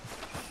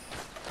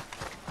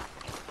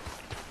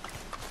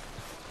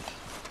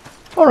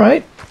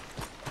 Alright.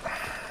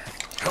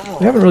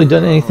 We haven't really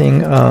done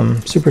anything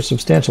super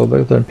substantial,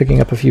 but I'm picking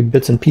up a few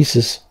bits and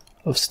pieces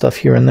of stuff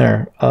here and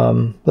there.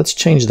 Let's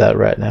change that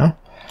right now.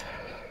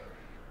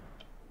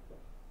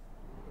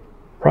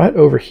 Right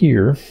over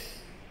here,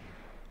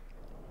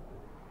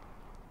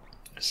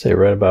 say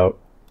right about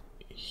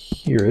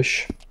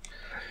here-ish,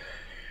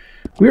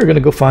 we are going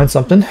to go find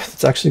something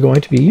that's actually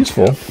going to be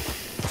useful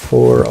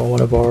for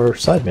one of our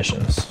side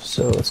missions.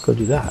 So let's go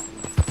do that.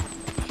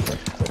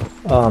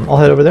 I'll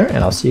head over there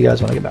and I'll see you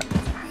guys when I get back.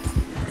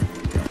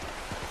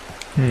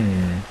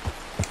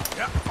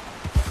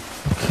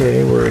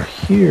 Okay, we're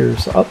here.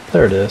 So, oh,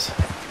 there it is.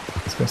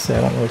 I was going to say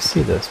I don't really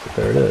see this, but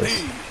there it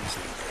is.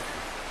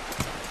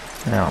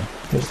 Now,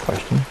 here's a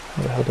question.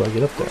 How the hell do I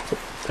get up there?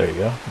 There you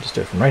go. Just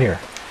do it from right here.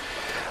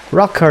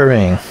 Rock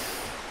carving.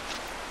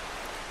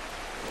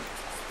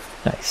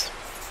 Nice.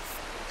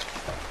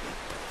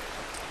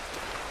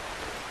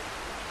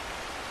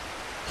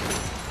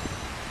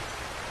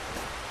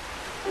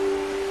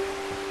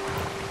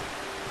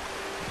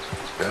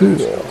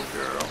 Cool.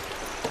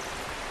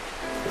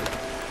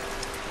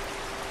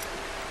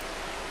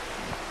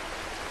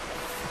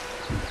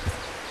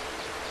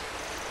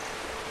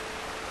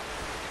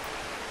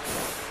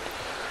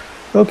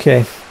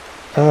 Okay,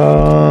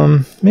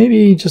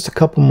 maybe just a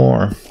couple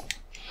more.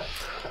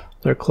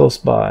 They're close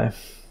by.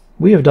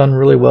 We have done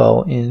really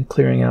well in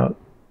clearing out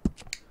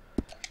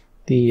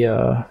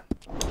the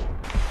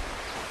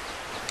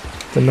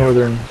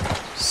northern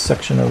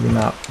section of the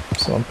map,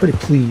 so I'm pretty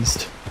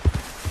pleased.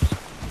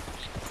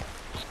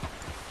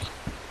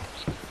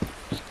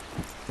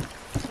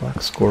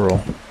 Black squirrel.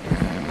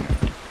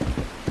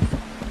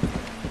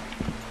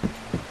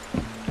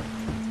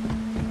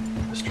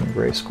 Western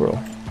gray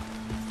squirrel.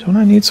 Don't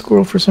I need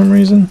squirrel for some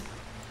reason? Do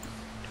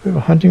we have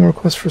a hunting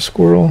request for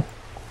squirrel?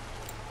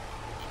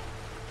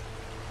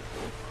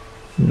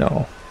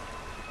 No.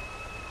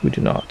 We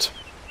do not.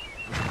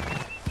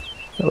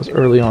 That was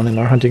early on in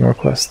our hunting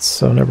requests,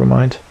 so never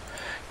mind.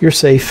 You're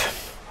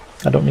safe.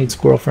 I don't need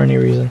squirrel for any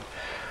reason.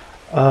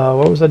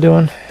 What was I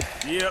doing?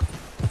 Yep.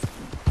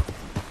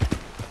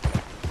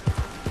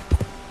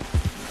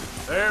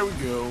 There we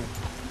go.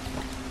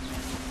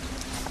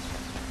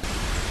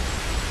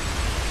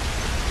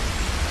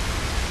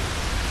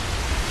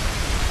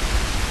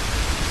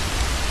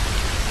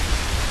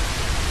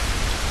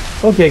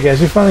 Okay guys,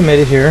 we finally made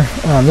it here.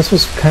 This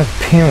was kind of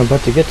a pain I'm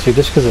about to get to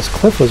just because this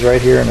cliff was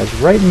right here and it's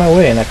right in my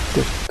way and I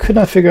could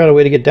not figure out a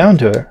way to get down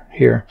to it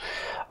here.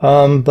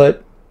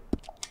 But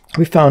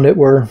we found it.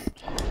 We're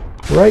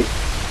right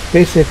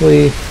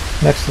basically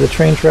next to the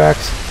train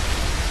tracks.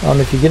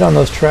 If you get on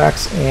those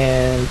tracks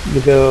and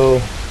you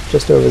go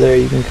just over there,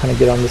 you can kind of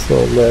get on this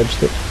little ledge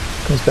that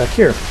comes back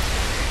here.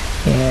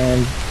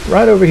 And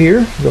right over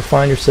here, you'll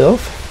find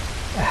yourself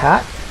a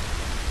hat.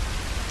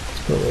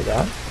 Let's put away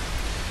that.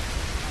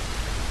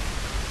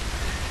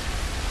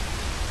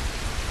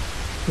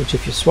 Which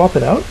if you swap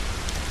it out,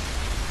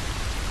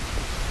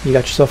 you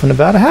got yourself a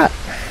Nevada hat.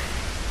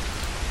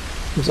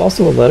 There's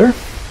also a letter.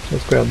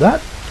 Let's grab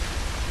that.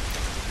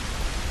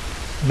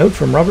 Note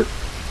from Robert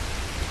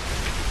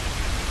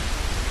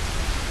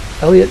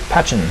Elliot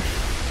Patchen.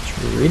 Let's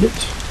read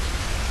it.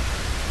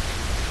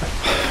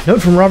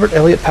 Note from Robert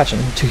Elliot Patchen.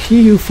 To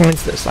he who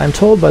finds this, I am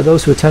told by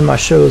those who attend my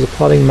shows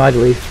applauding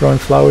mightily, throwing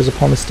flowers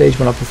upon the stage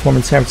when I perform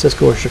in San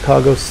Francisco or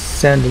Chicago,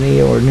 San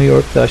Denis or New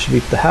York, that I should be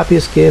the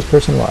happiest, gayest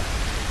person alive.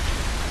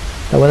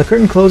 Now when the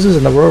curtain closes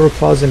and the roar of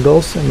applause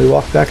engulfs and we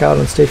walk back out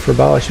on stage for a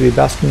bow, I should be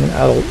basking in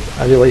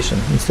adulation.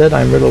 Instead,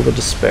 I am riddled with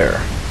despair.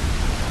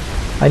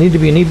 I need to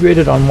be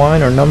inebriated on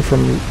wine or numb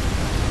from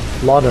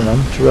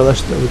laudanum to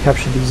relish the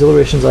recapture the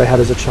exhilarations I had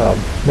as a child.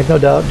 Make no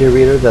doubt, dear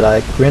reader, that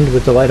I grinned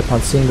with delight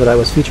upon seeing that I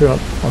was featured on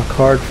a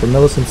card for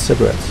Millicent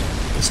cigarettes.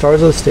 The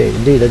stars of the stage.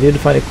 Indeed, I did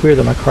find it queer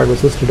that my card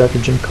was listed after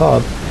Jim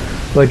Cobb,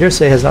 who I dare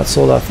say has not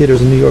sold out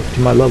theaters in New York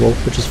to my level,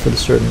 which is for the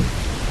certain.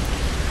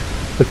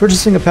 But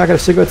purchasing a packet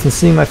of cigarettes and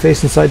seeing my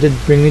face inside did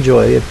bring me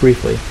joy, yet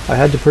briefly. I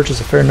had to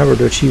purchase a fair number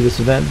to achieve this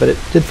event, but it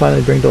did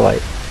finally bring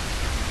delight.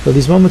 Though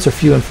these moments are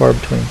few and far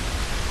between.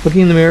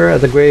 Looking in the mirror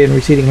at the gray and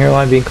receding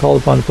hairline, being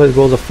called upon to play the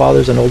roles of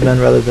fathers and old men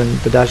rather than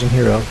the dashing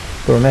hero,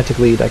 the romantic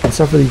lead, I can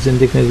suffer these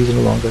indignities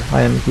no longer.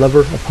 I am a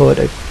lover, a poet,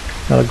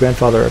 not a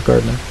grandfather or a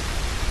gardener.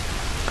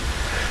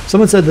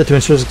 Someone said that to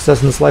ensure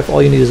success in this life,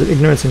 all you need is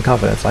ignorance and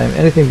confidence. I am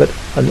anything but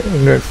an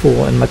ignorant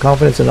fool, and my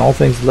confidence in all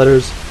things,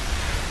 letters,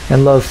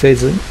 and love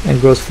fades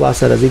and grows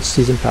flaccid as each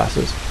season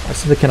passes. I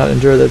simply cannot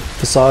endure the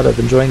facade of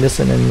enjoying this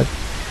and in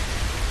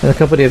the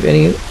company of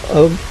any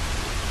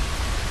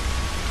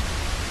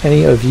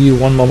of you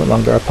one moment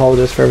longer. I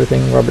apologize for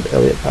everything, Robert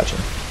Elliot Patchen.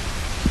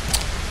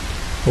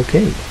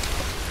 Okay.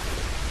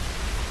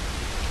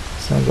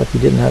 Sounds like you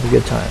didn't have a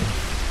good time.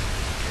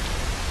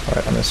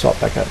 Alright, I'm going to swap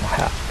back out my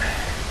hat.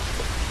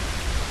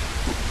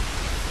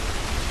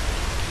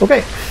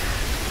 Okay.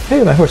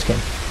 Hey, my horse came.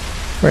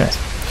 Very nice.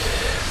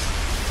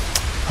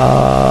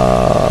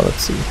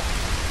 Let's see.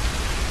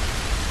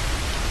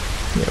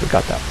 Yeah, we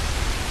got that.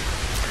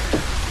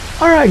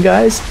 Alright,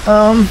 guys.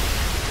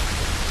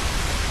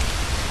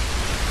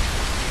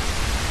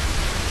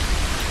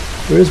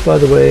 There is, by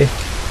the way,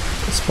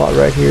 a spot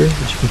right here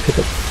that you can pick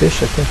up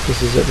fish. I think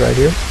this is it right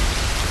here.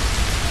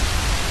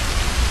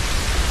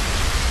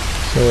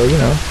 So, you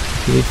know,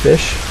 if you need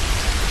fish.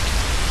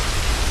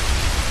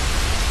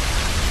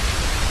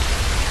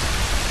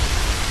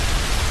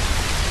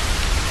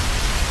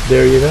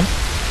 There you go.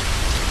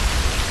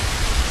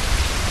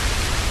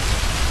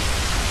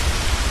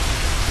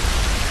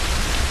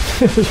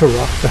 There's a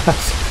rock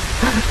bass.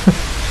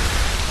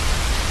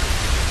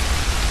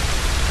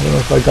 I don't know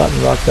if I've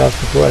gotten rock bass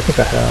before. I think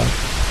I have.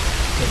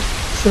 But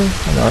sure,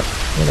 why not?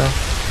 You know,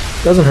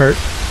 doesn't hurt.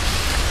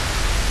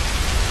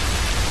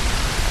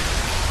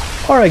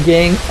 Alright,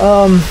 gang.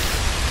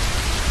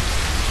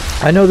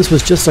 I know this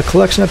was just a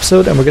collection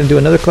episode, and we're going to do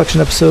another collection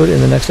episode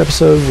in the next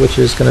episode, which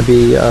is going to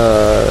be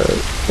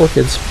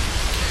orchids.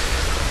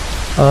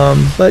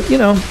 But you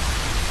know,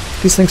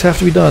 these things have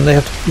to be done.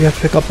 You have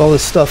to pick up all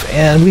this stuff,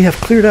 and we have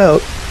cleared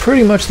out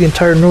pretty much the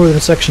entire northern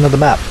section of the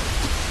map.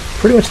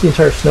 Pretty much the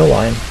entire snow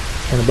line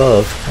and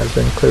above has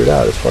been cleared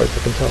out, as far as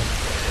I can tell.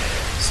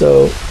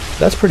 So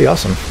that's pretty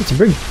awesome. It's a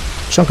big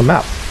chunk of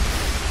map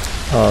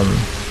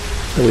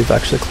that we've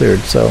actually cleared.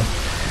 So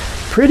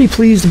pretty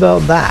pleased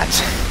about that.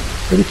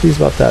 Pretty pleased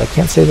about that. I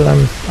can't say that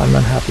I'm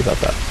unhappy about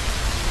that.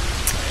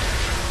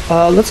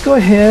 Let's go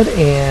ahead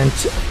and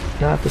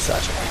not the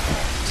satchel.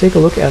 Take a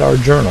look at our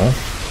journal.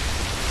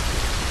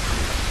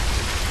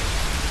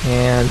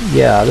 And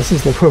yeah, this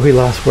is where we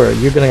last were.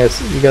 You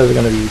guys are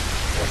gonna be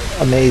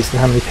amazed at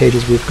how many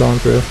pages we've gone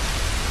through.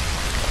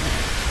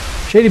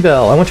 Shady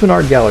Belle. I went to an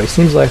art gallery.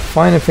 Seems like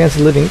fine and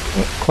fancy living,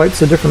 quite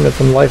so different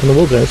from life in the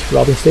wilderness,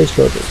 robbing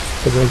stagecoaches.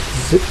 There's an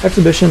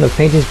exhibition of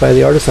paintings by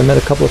the artist I met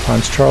a couple of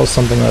times, Charles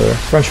something or other.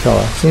 French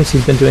fella. Seems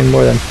he's been doing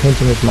more than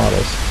painting his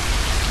models.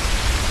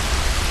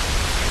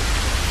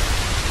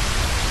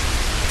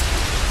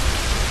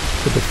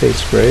 With the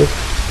face grave.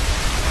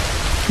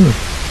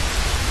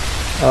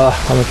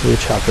 I went through the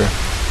chapter.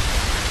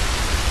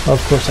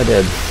 Of course I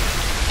did.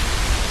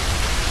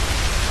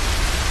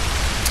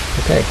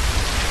 Okay.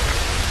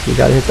 You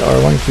gotta hit the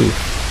R1 key.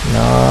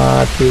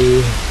 Not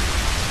the...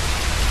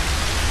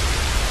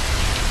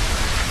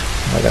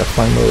 I gotta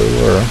find where we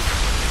were.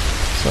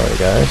 Sorry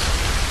guys.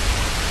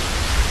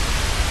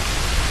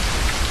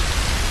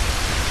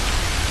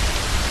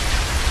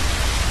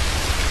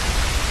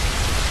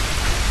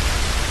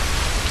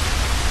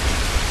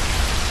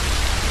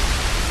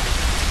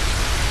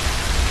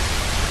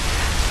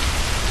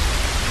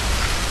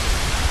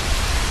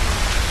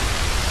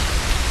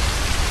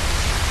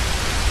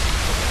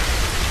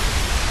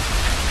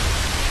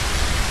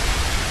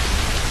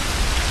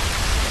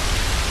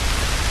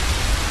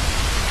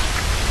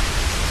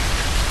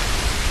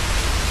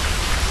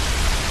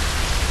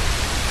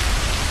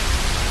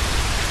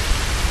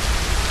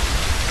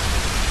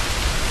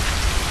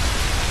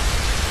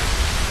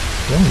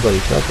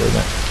 Bloody chapter, isn't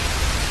it?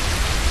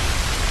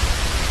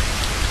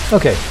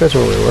 Okay, that's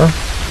where we were.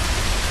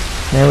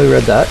 And we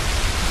read that.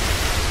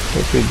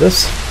 Let's read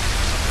this.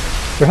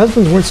 Her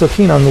husbands weren't so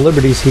keen on the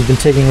liberties he'd been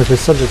taking with his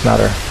subject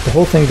matter. The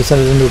whole thing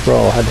descended into a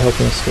brawl, had to help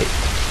him escape.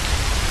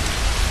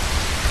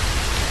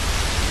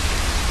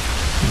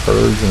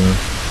 Birds and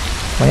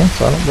plants?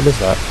 What is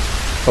that?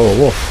 Oh, a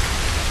wolf.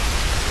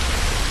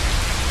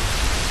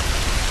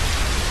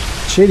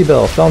 Shady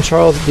Belle found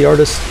Charles the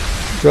artist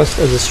dressed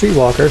as a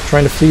streetwalker,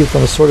 trying to flee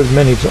from assorted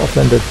men he'd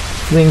offended,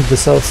 fleeing to the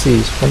South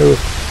Seas. Wonder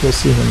if we'll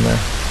see him there.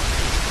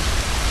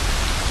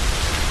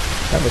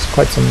 That was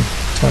quite some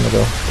time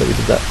ago that we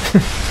did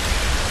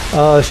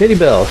that. Shady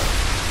Belle.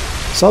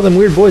 Saw them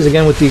weird boys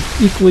again with the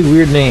equally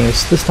weird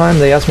names. This time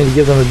they asked me to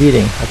give them a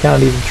beating. I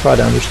can't even try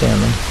to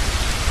understand them.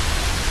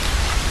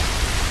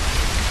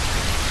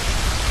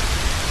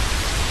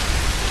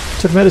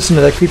 Took medicine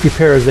to that creepy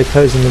pair as they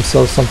poisoned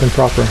themselves something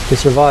proper. They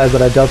survived,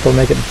 but I doubt they'll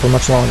make it for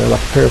much longer, like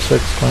a pair of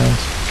circus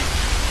clowns.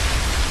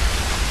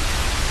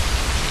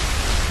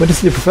 Went to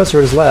see the professor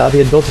at his lab. He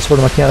had built a sort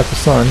of mechanical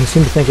sun. He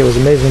seemed to think it was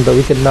amazing, but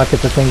we could not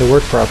get the thing to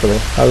work properly.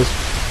 I was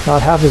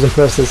not half as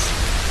impressed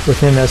with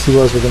him as he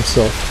was with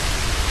himself.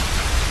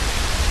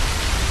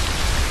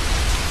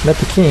 Met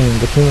the king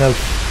of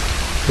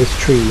this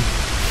tree.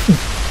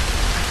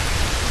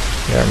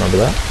 Yeah, I remember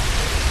that.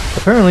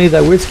 Apparently,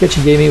 that weird sketch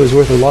he gave me was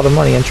worth a lot of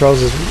money, and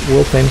Charles is a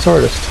world-famous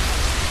artist.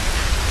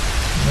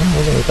 Well, it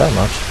wasn't worth that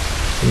much.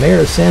 The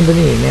mayor of Saint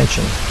Denis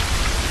Mansion.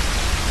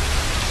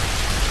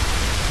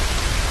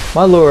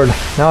 My lord,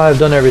 now I have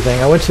done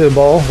everything. I went to a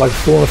ball like a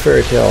fool in a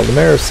fairy tale. The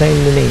mayor of Saint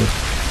Denis.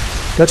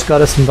 Dutch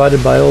got us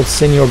invited by old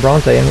Senor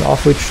Bronte, and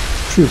off we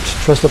trooped,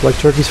 trussed up like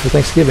turkeys for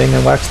Thanksgiving,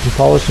 and waxed and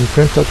polished and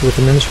primped up with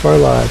the image of our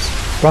lives.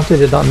 Bronte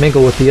did not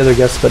mingle with the other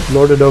guests, but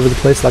lorded over the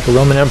place like a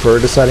Roman emperor,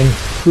 deciding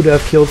who to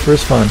have killed for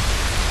his fun.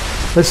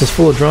 The place was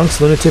full of drunks,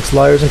 lunatics,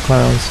 liars, and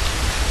clowns.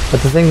 But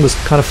the thing was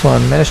kind of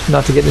fun. Managed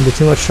not to get into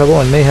too much trouble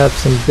and may have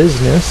some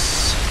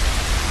business.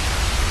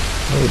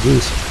 Oh,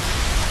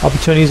 jeez.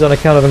 Opportunities on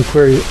account of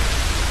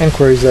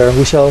inquiries there.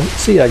 We shall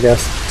see, I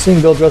guess.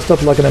 Seeing Bill dressed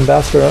up like an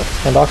ambassador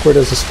and awkward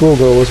as a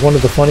schoolgirl was one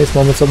of the funniest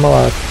moments of my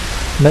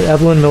life. Met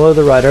Evelyn Miller,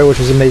 the writer, which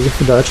was amazing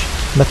for Dutch.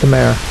 Met the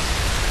mayor.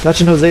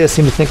 Dutch and Hosea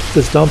seem to think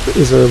this dump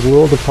is a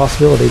world of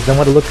possibilities. They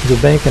want to look into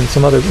a bank and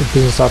some other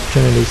business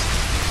opportunities.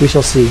 We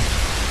shall see.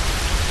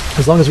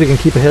 As long as we can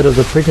keep ahead of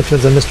the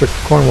Pinkertons and Mr.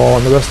 Cornwall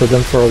and the rest of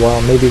them for a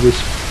while, maybe we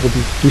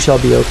shall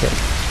be okay.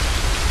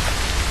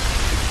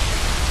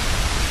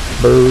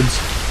 Birds.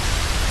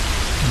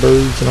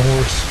 Birds and a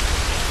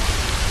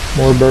horse.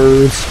 More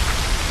birds.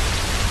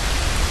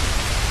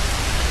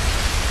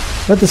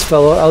 Met this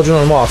fellow,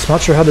 Algernon Moss.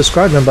 Not sure how to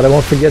describe him, but I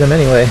won't forget him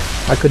anyway.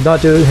 I could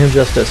not do him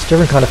justice.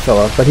 Different kind of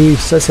fellow, but he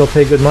says he'll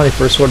pay good money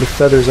for assorted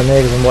feathers and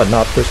eggs and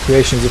whatnot for his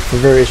creations for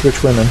various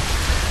rich women.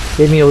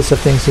 Gave me a list of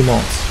things he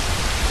wants.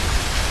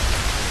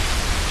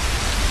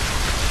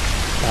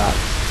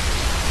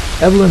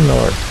 Evelyn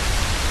Miller.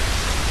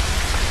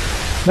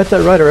 Met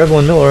that writer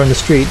Evelyn Miller in the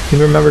street. He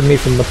remembered me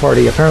from the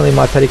party. Apparently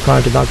my petty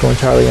crime did not go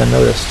entirely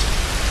unnoticed.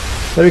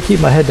 Better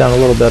keep my head down a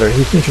little better.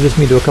 He introduced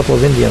me to a couple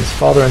of Indians,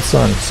 father and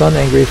son. Son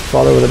angry,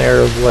 father with an air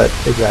of what,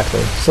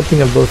 exactly?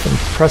 Something of both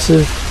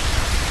impressive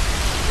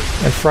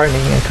and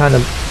frightening and kind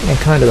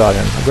about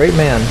him. A great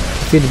man,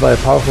 defeated by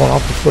powerful and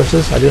awful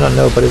forces. I do not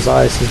know, but his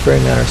eyes, his very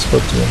manner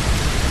spoke to me.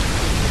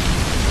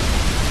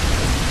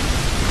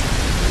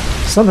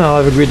 Somehow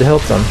I've agreed to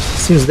help them.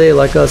 Seems they,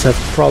 like us, have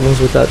problems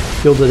with that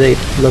gilded ape,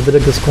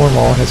 Leviticus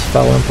Cornwall and his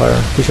foul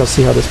empire. We shall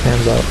see how this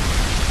pans out.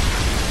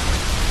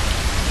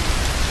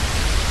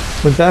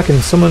 Went back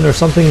and someone or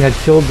something had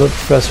killed the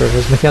professor.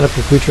 His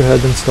mechanical creature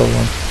had been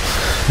stolen.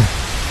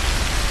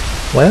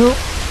 Well,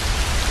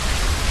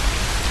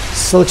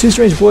 so the two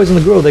strange boys and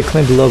the girl they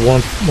claimed to love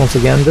once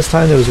again. This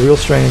time it was real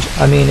strange.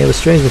 I mean, it was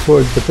strange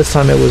before, but this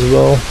time it was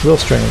real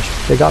strange.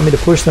 They got me to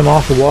push them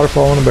off the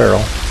waterfall in a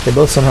barrel. They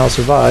both somehow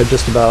survived,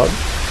 just about.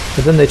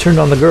 But then they turned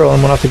on the girl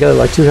and went off together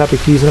like two happy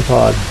peas in a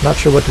pod. Not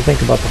sure what to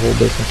think about the whole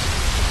business.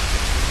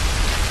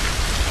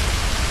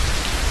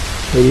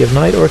 Lady of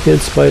Night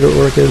Orchid, Spider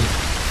Orchid.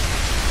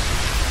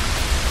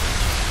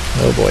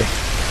 Oh boy.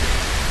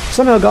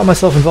 Somehow got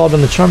myself involved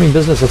in the charming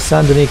business of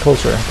Saint Denis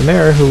culture. The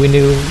mayor, who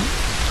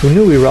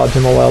knew we robbed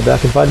him a while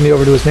back, invited me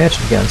over to his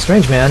mansion again.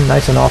 Strange man,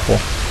 nice and awful.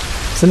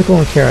 Cynical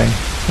and caring.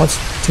 Wants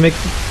to make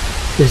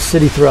his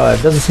city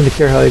thrive. Doesn't seem to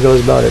care how he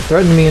goes about it.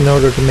 Threatened me in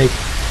order to make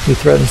me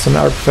threaten some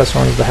art professor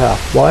on his behalf.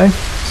 Why?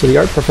 So the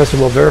art professor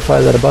will verify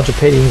that a bunch of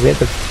paintings ain't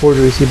the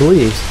forgeries he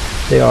believes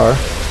they are.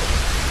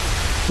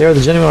 They are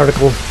the genuine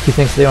article he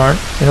thinks they aren't,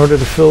 in order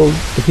to fill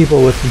the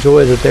people with the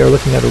joy that they are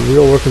looking at a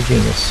real work of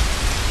genius.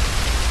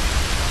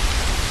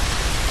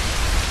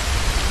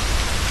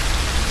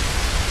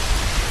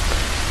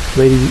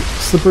 Lady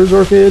Slippers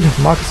Orchid,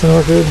 Moccasin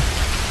Orchid.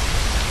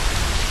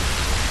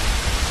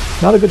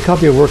 Not a good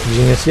copy of Work of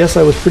Genius. Yes,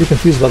 I was pretty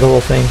confused by the whole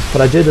thing,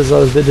 but I did as I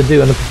was bid to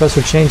do, and the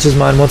professor changed his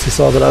mind once he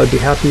saw that I would be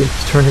happy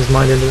to turn his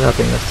mind into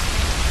nothingness.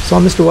 Saw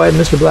Mr. White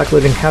and Mr. Black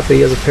living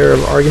happy as a pair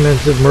of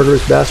argumentative,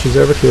 murderous bastards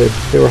ever could.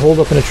 They were holed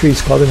up in a tree,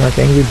 squabbling like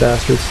angry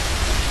bastards.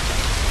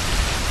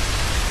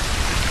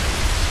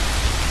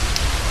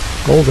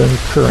 Golden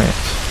Current.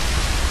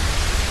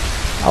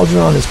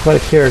 Algernon is quite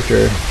a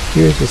character.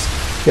 Here's the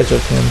sketch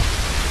of him.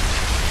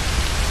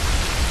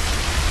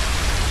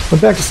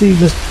 Went back to see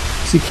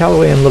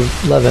Calloway and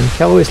Levin.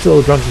 Calloway still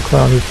a drunken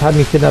clown. He had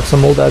me kidnap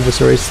some old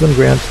adversary, Slim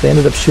Grant. They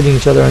ended up shooting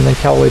each other, and then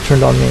Calloway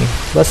turned on me.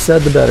 Less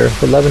said, the better.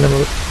 But Levin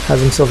has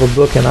himself a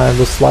book, and I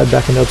will slide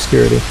back into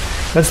obscurity.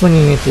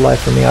 Gunslinging ain't the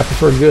life for me. I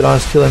prefer good,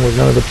 honest killing with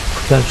none of the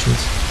pretensions.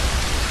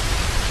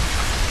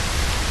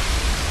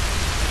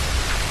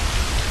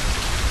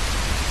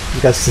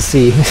 You guys to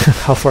see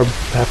how far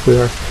back we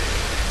are.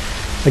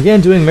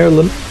 Again, doing Mayor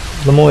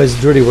Lemoy's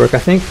dirty work. I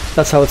think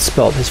that's how it's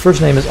spelled. His first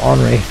name is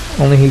Henri,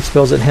 only he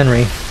spells it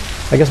Henry.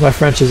 I guess my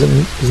French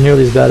isn't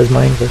nearly as bad as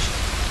my English.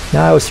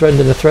 Now I was threatened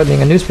into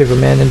threatening a newspaper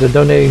man into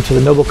donating to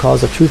the noble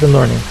cause of truth and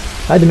learning.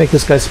 I had to make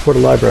this guy support a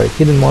library.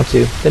 He didn't want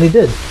to. Then he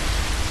did.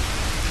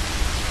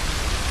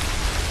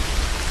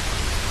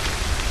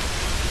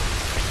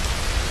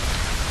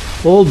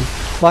 Old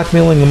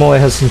blackmailing Lemoy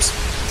has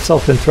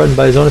himself been threatened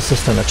by his own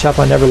assistant, a chap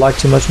I never liked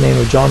too much,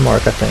 named John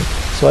Mark, I think.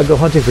 So I go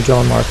hunting for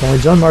John Mark. Only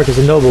John Mark is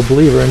a noble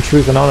believer in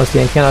truth and honesty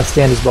and cannot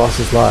stand his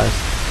boss's lies.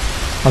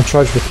 I'm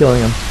charged with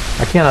killing him.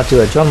 I cannot do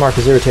it. John Mark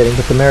is irritating,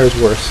 but the mayor is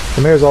worse.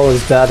 The mayor is all that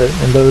is bad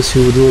and those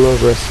who would rule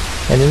over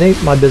us, and it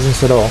ain't my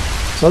business at all.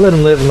 So I let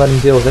him live and let him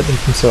deal with it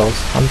themselves.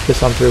 I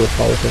guess I'm through with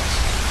politics.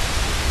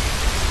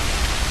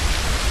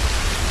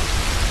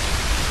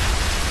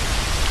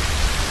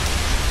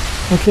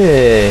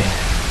 Okay,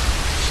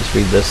 let's just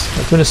read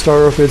this. Queen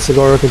Star Orchid,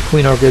 Cigar Orchid,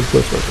 Queen Orchid,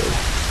 Ghost Orchid.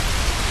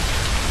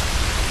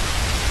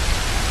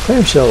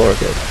 Clamshell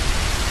Orchid.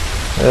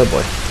 Oh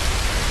boy.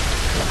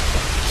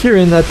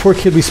 Kieran, that poor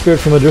kid we spared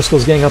from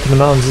O'Driscoll's gang up in the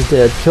mountains, is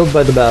dead, killed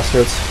by the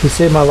bastards. He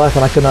saved my life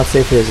and I could not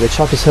save his. They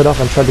chopped his head off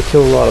and tried to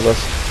kill a lot of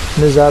us.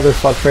 Ms. Adler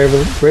fought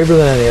braver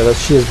than any of us.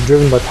 She is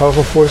driven by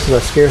powerful forces I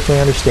scarcely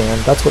understand.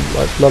 That's what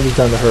love has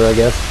done to her, I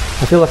guess.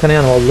 I feel like an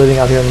animal living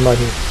out in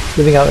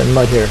the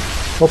mud here.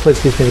 Whole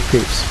place gives me the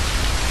creeps.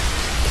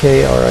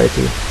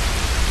 K-R-I-T.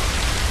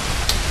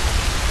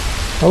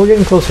 Well, we're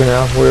getting closer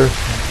now. We're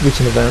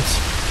reaching events.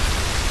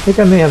 I think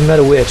I may have met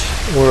a witch,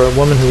 or a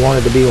woman who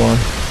wanted to be one.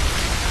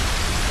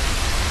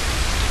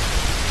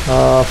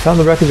 Found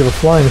the wreckage of a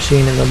flying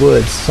machine in the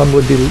woods. Some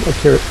would be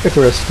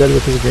Icarus, dead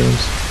with his dreams.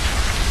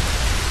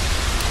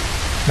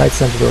 Night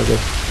Scented Orchid.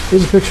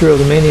 Here's a picture of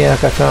the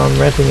maniac I found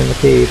ranting in the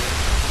cave.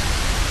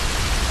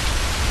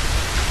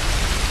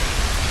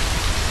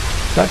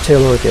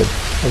 Blacktail Orchid.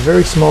 A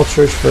very small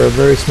church for a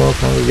very small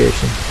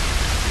congregation.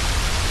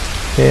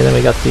 Okay, then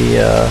we got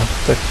the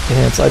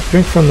hints. I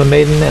drink from the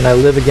maiden and I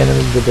live again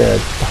in the dead,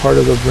 the heart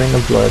of the ring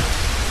of blood.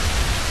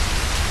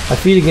 I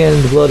feed again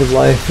in the blood of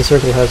life, the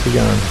circle has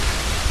begun.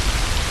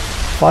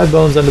 5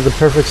 bones under the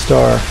perfect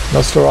star.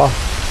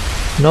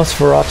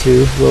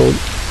 Nosferatu will,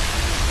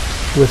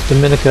 with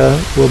Dominica,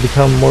 will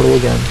become mortal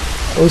again.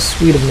 O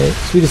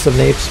sweetest of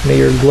napes, may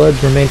your blood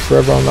remain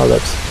forever on my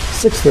lips.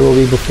 6 there will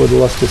be before the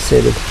lust is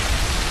sated.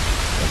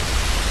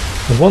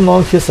 With one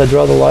long kiss I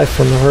draw the life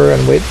from her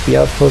and wait the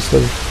outpost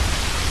of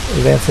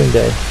advancing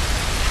day.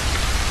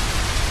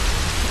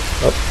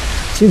 Oh.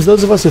 Seems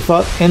those of us who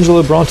thought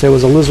Angelo Bronte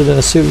was a lizard in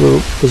a suit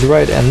was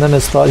right, and then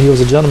as thought he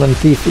was a gentleman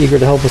thief eager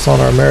to help us on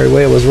our merry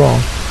way was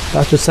wrong.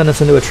 Bastard sent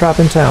us into a trap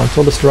in town,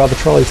 told us to rob a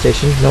trolley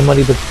station, no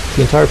money but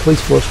the entire police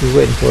force was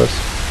waiting for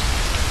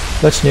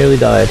us. Dutch nearly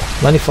died.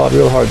 Lenny fought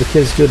real hard, the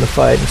kids stood in the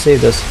fight and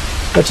saved us.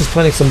 Dutch is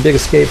planning some big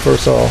escape for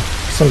us all,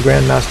 some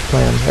grand master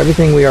plan.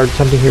 Everything we are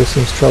attempting here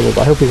seems troubled.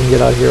 I hope we can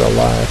get out of here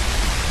alive.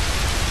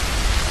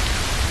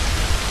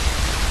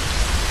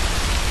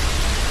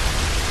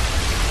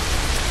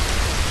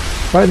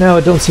 Right now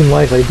it don't seem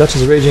likely. Dutch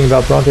is raging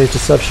about Bronte's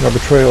deception or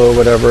betrayal or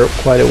whatever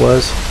quite it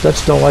was.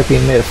 Dutch don't like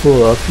being made a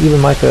fool of. Even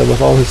Micah,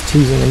 with all his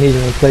teasing and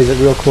needling, plays it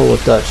real cool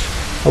with Dutch.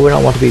 I would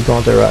not want to be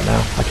Bronte right now.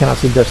 I cannot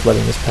see Dutch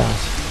letting this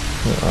pass.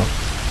 Uh-oh.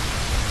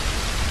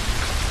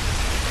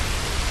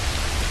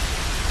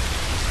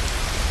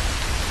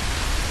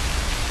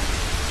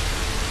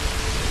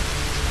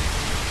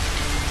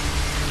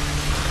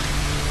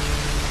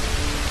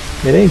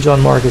 It ain't John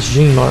Mark, it's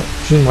Jean Mark,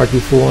 you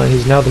fool, and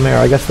he's now the mayor.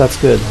 I guess that's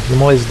good.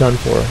 Lemoyne's done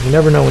for. You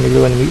never know when you're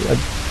going to meet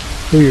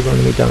who you're going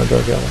to meet down a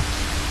dark alley.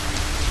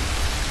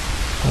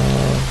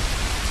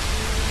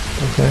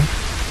 Okay.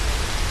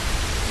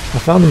 I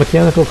found the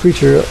mechanical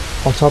creature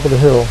on top of the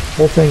hill.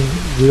 Whole thing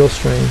real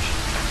strange.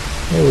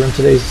 Hey, we're in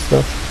today's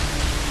stuff.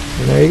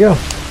 And there you go.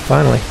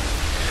 Finally.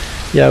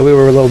 Yeah, we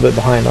were a little bit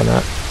behind on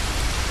that.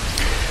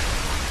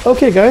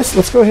 Okay, guys,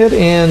 let's go ahead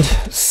and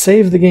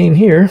save the game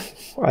here.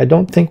 I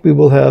don't think we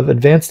will have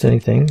advanced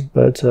anything,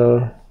 but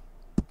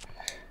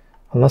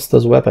unless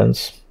those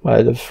weapons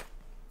might have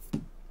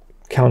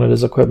counted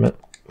as equipment.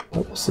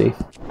 But we'll see.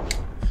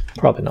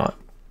 Probably not.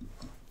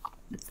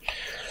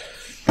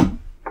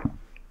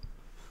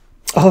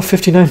 Oh,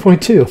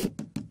 59.2.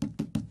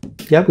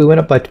 Yep, we went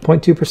up by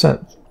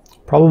 0.2%.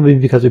 Probably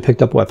because we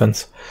picked up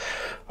weapons,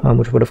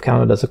 which would have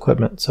counted as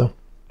equipment. So,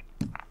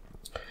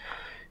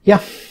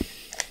 yeah.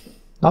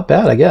 Not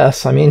bad, I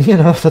guess. I mean, you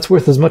know, that's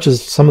worth as much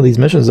as some of these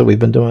missions that we've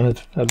been doing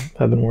have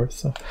been worth,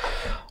 so,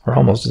 or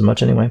almost as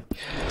much anyway.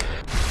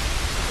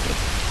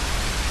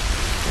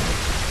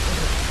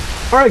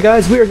 Alright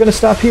guys, we are going to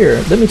stop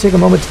here. Let me take a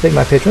moment to thank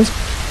my patrons.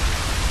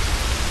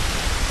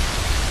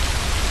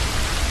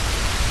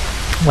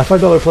 My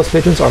 $5 plus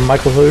patrons are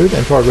Michael Hood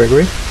and Tor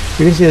Gregory.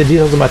 You can see the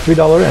details of my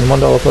 $3 and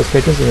 $1 plus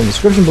patrons in the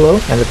description below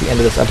and at the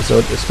end of this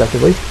episode,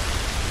 respectively.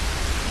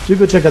 Do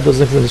go check out those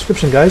links in the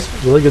description, guys.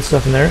 Really good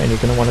stuff in there, and you're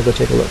going to want to go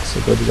take a look, so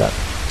go do that.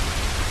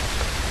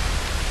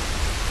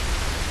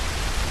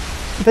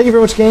 Thank you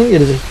very much, gang.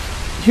 It is a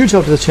huge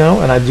help to the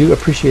channel, and I do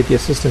appreciate the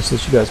assistance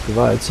that you guys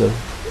provide, so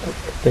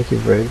thank you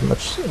very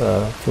much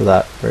for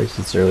that, very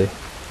sincerely.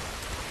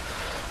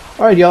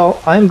 Alright, y'all,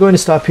 I'm going to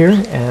stop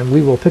here, and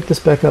we will pick this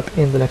back up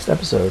in the next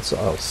episode, so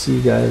I'll see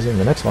you guys in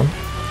the next one.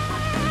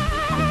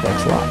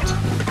 Thanks a lot.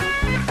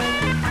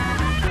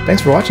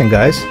 Thanks for watching,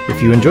 guys.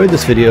 If you enjoyed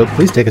this video,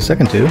 please take a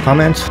second to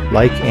comment,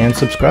 like, and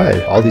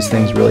subscribe. All these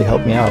things really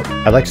help me out.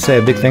 I'd like to say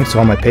a big thanks to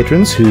all my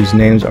patrons whose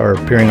names are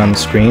appearing on the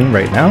screen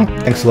right now.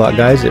 Thanks a lot,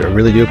 guys. I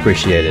really do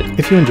appreciate it.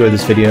 If you enjoyed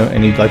this video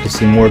and you'd like to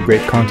see more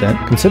great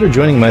content, consider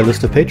joining my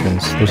list of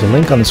patrons. There's a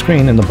link on the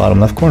screen in the bottom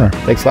left corner.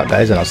 Thanks a lot,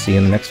 guys, and I'll see you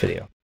in the next video.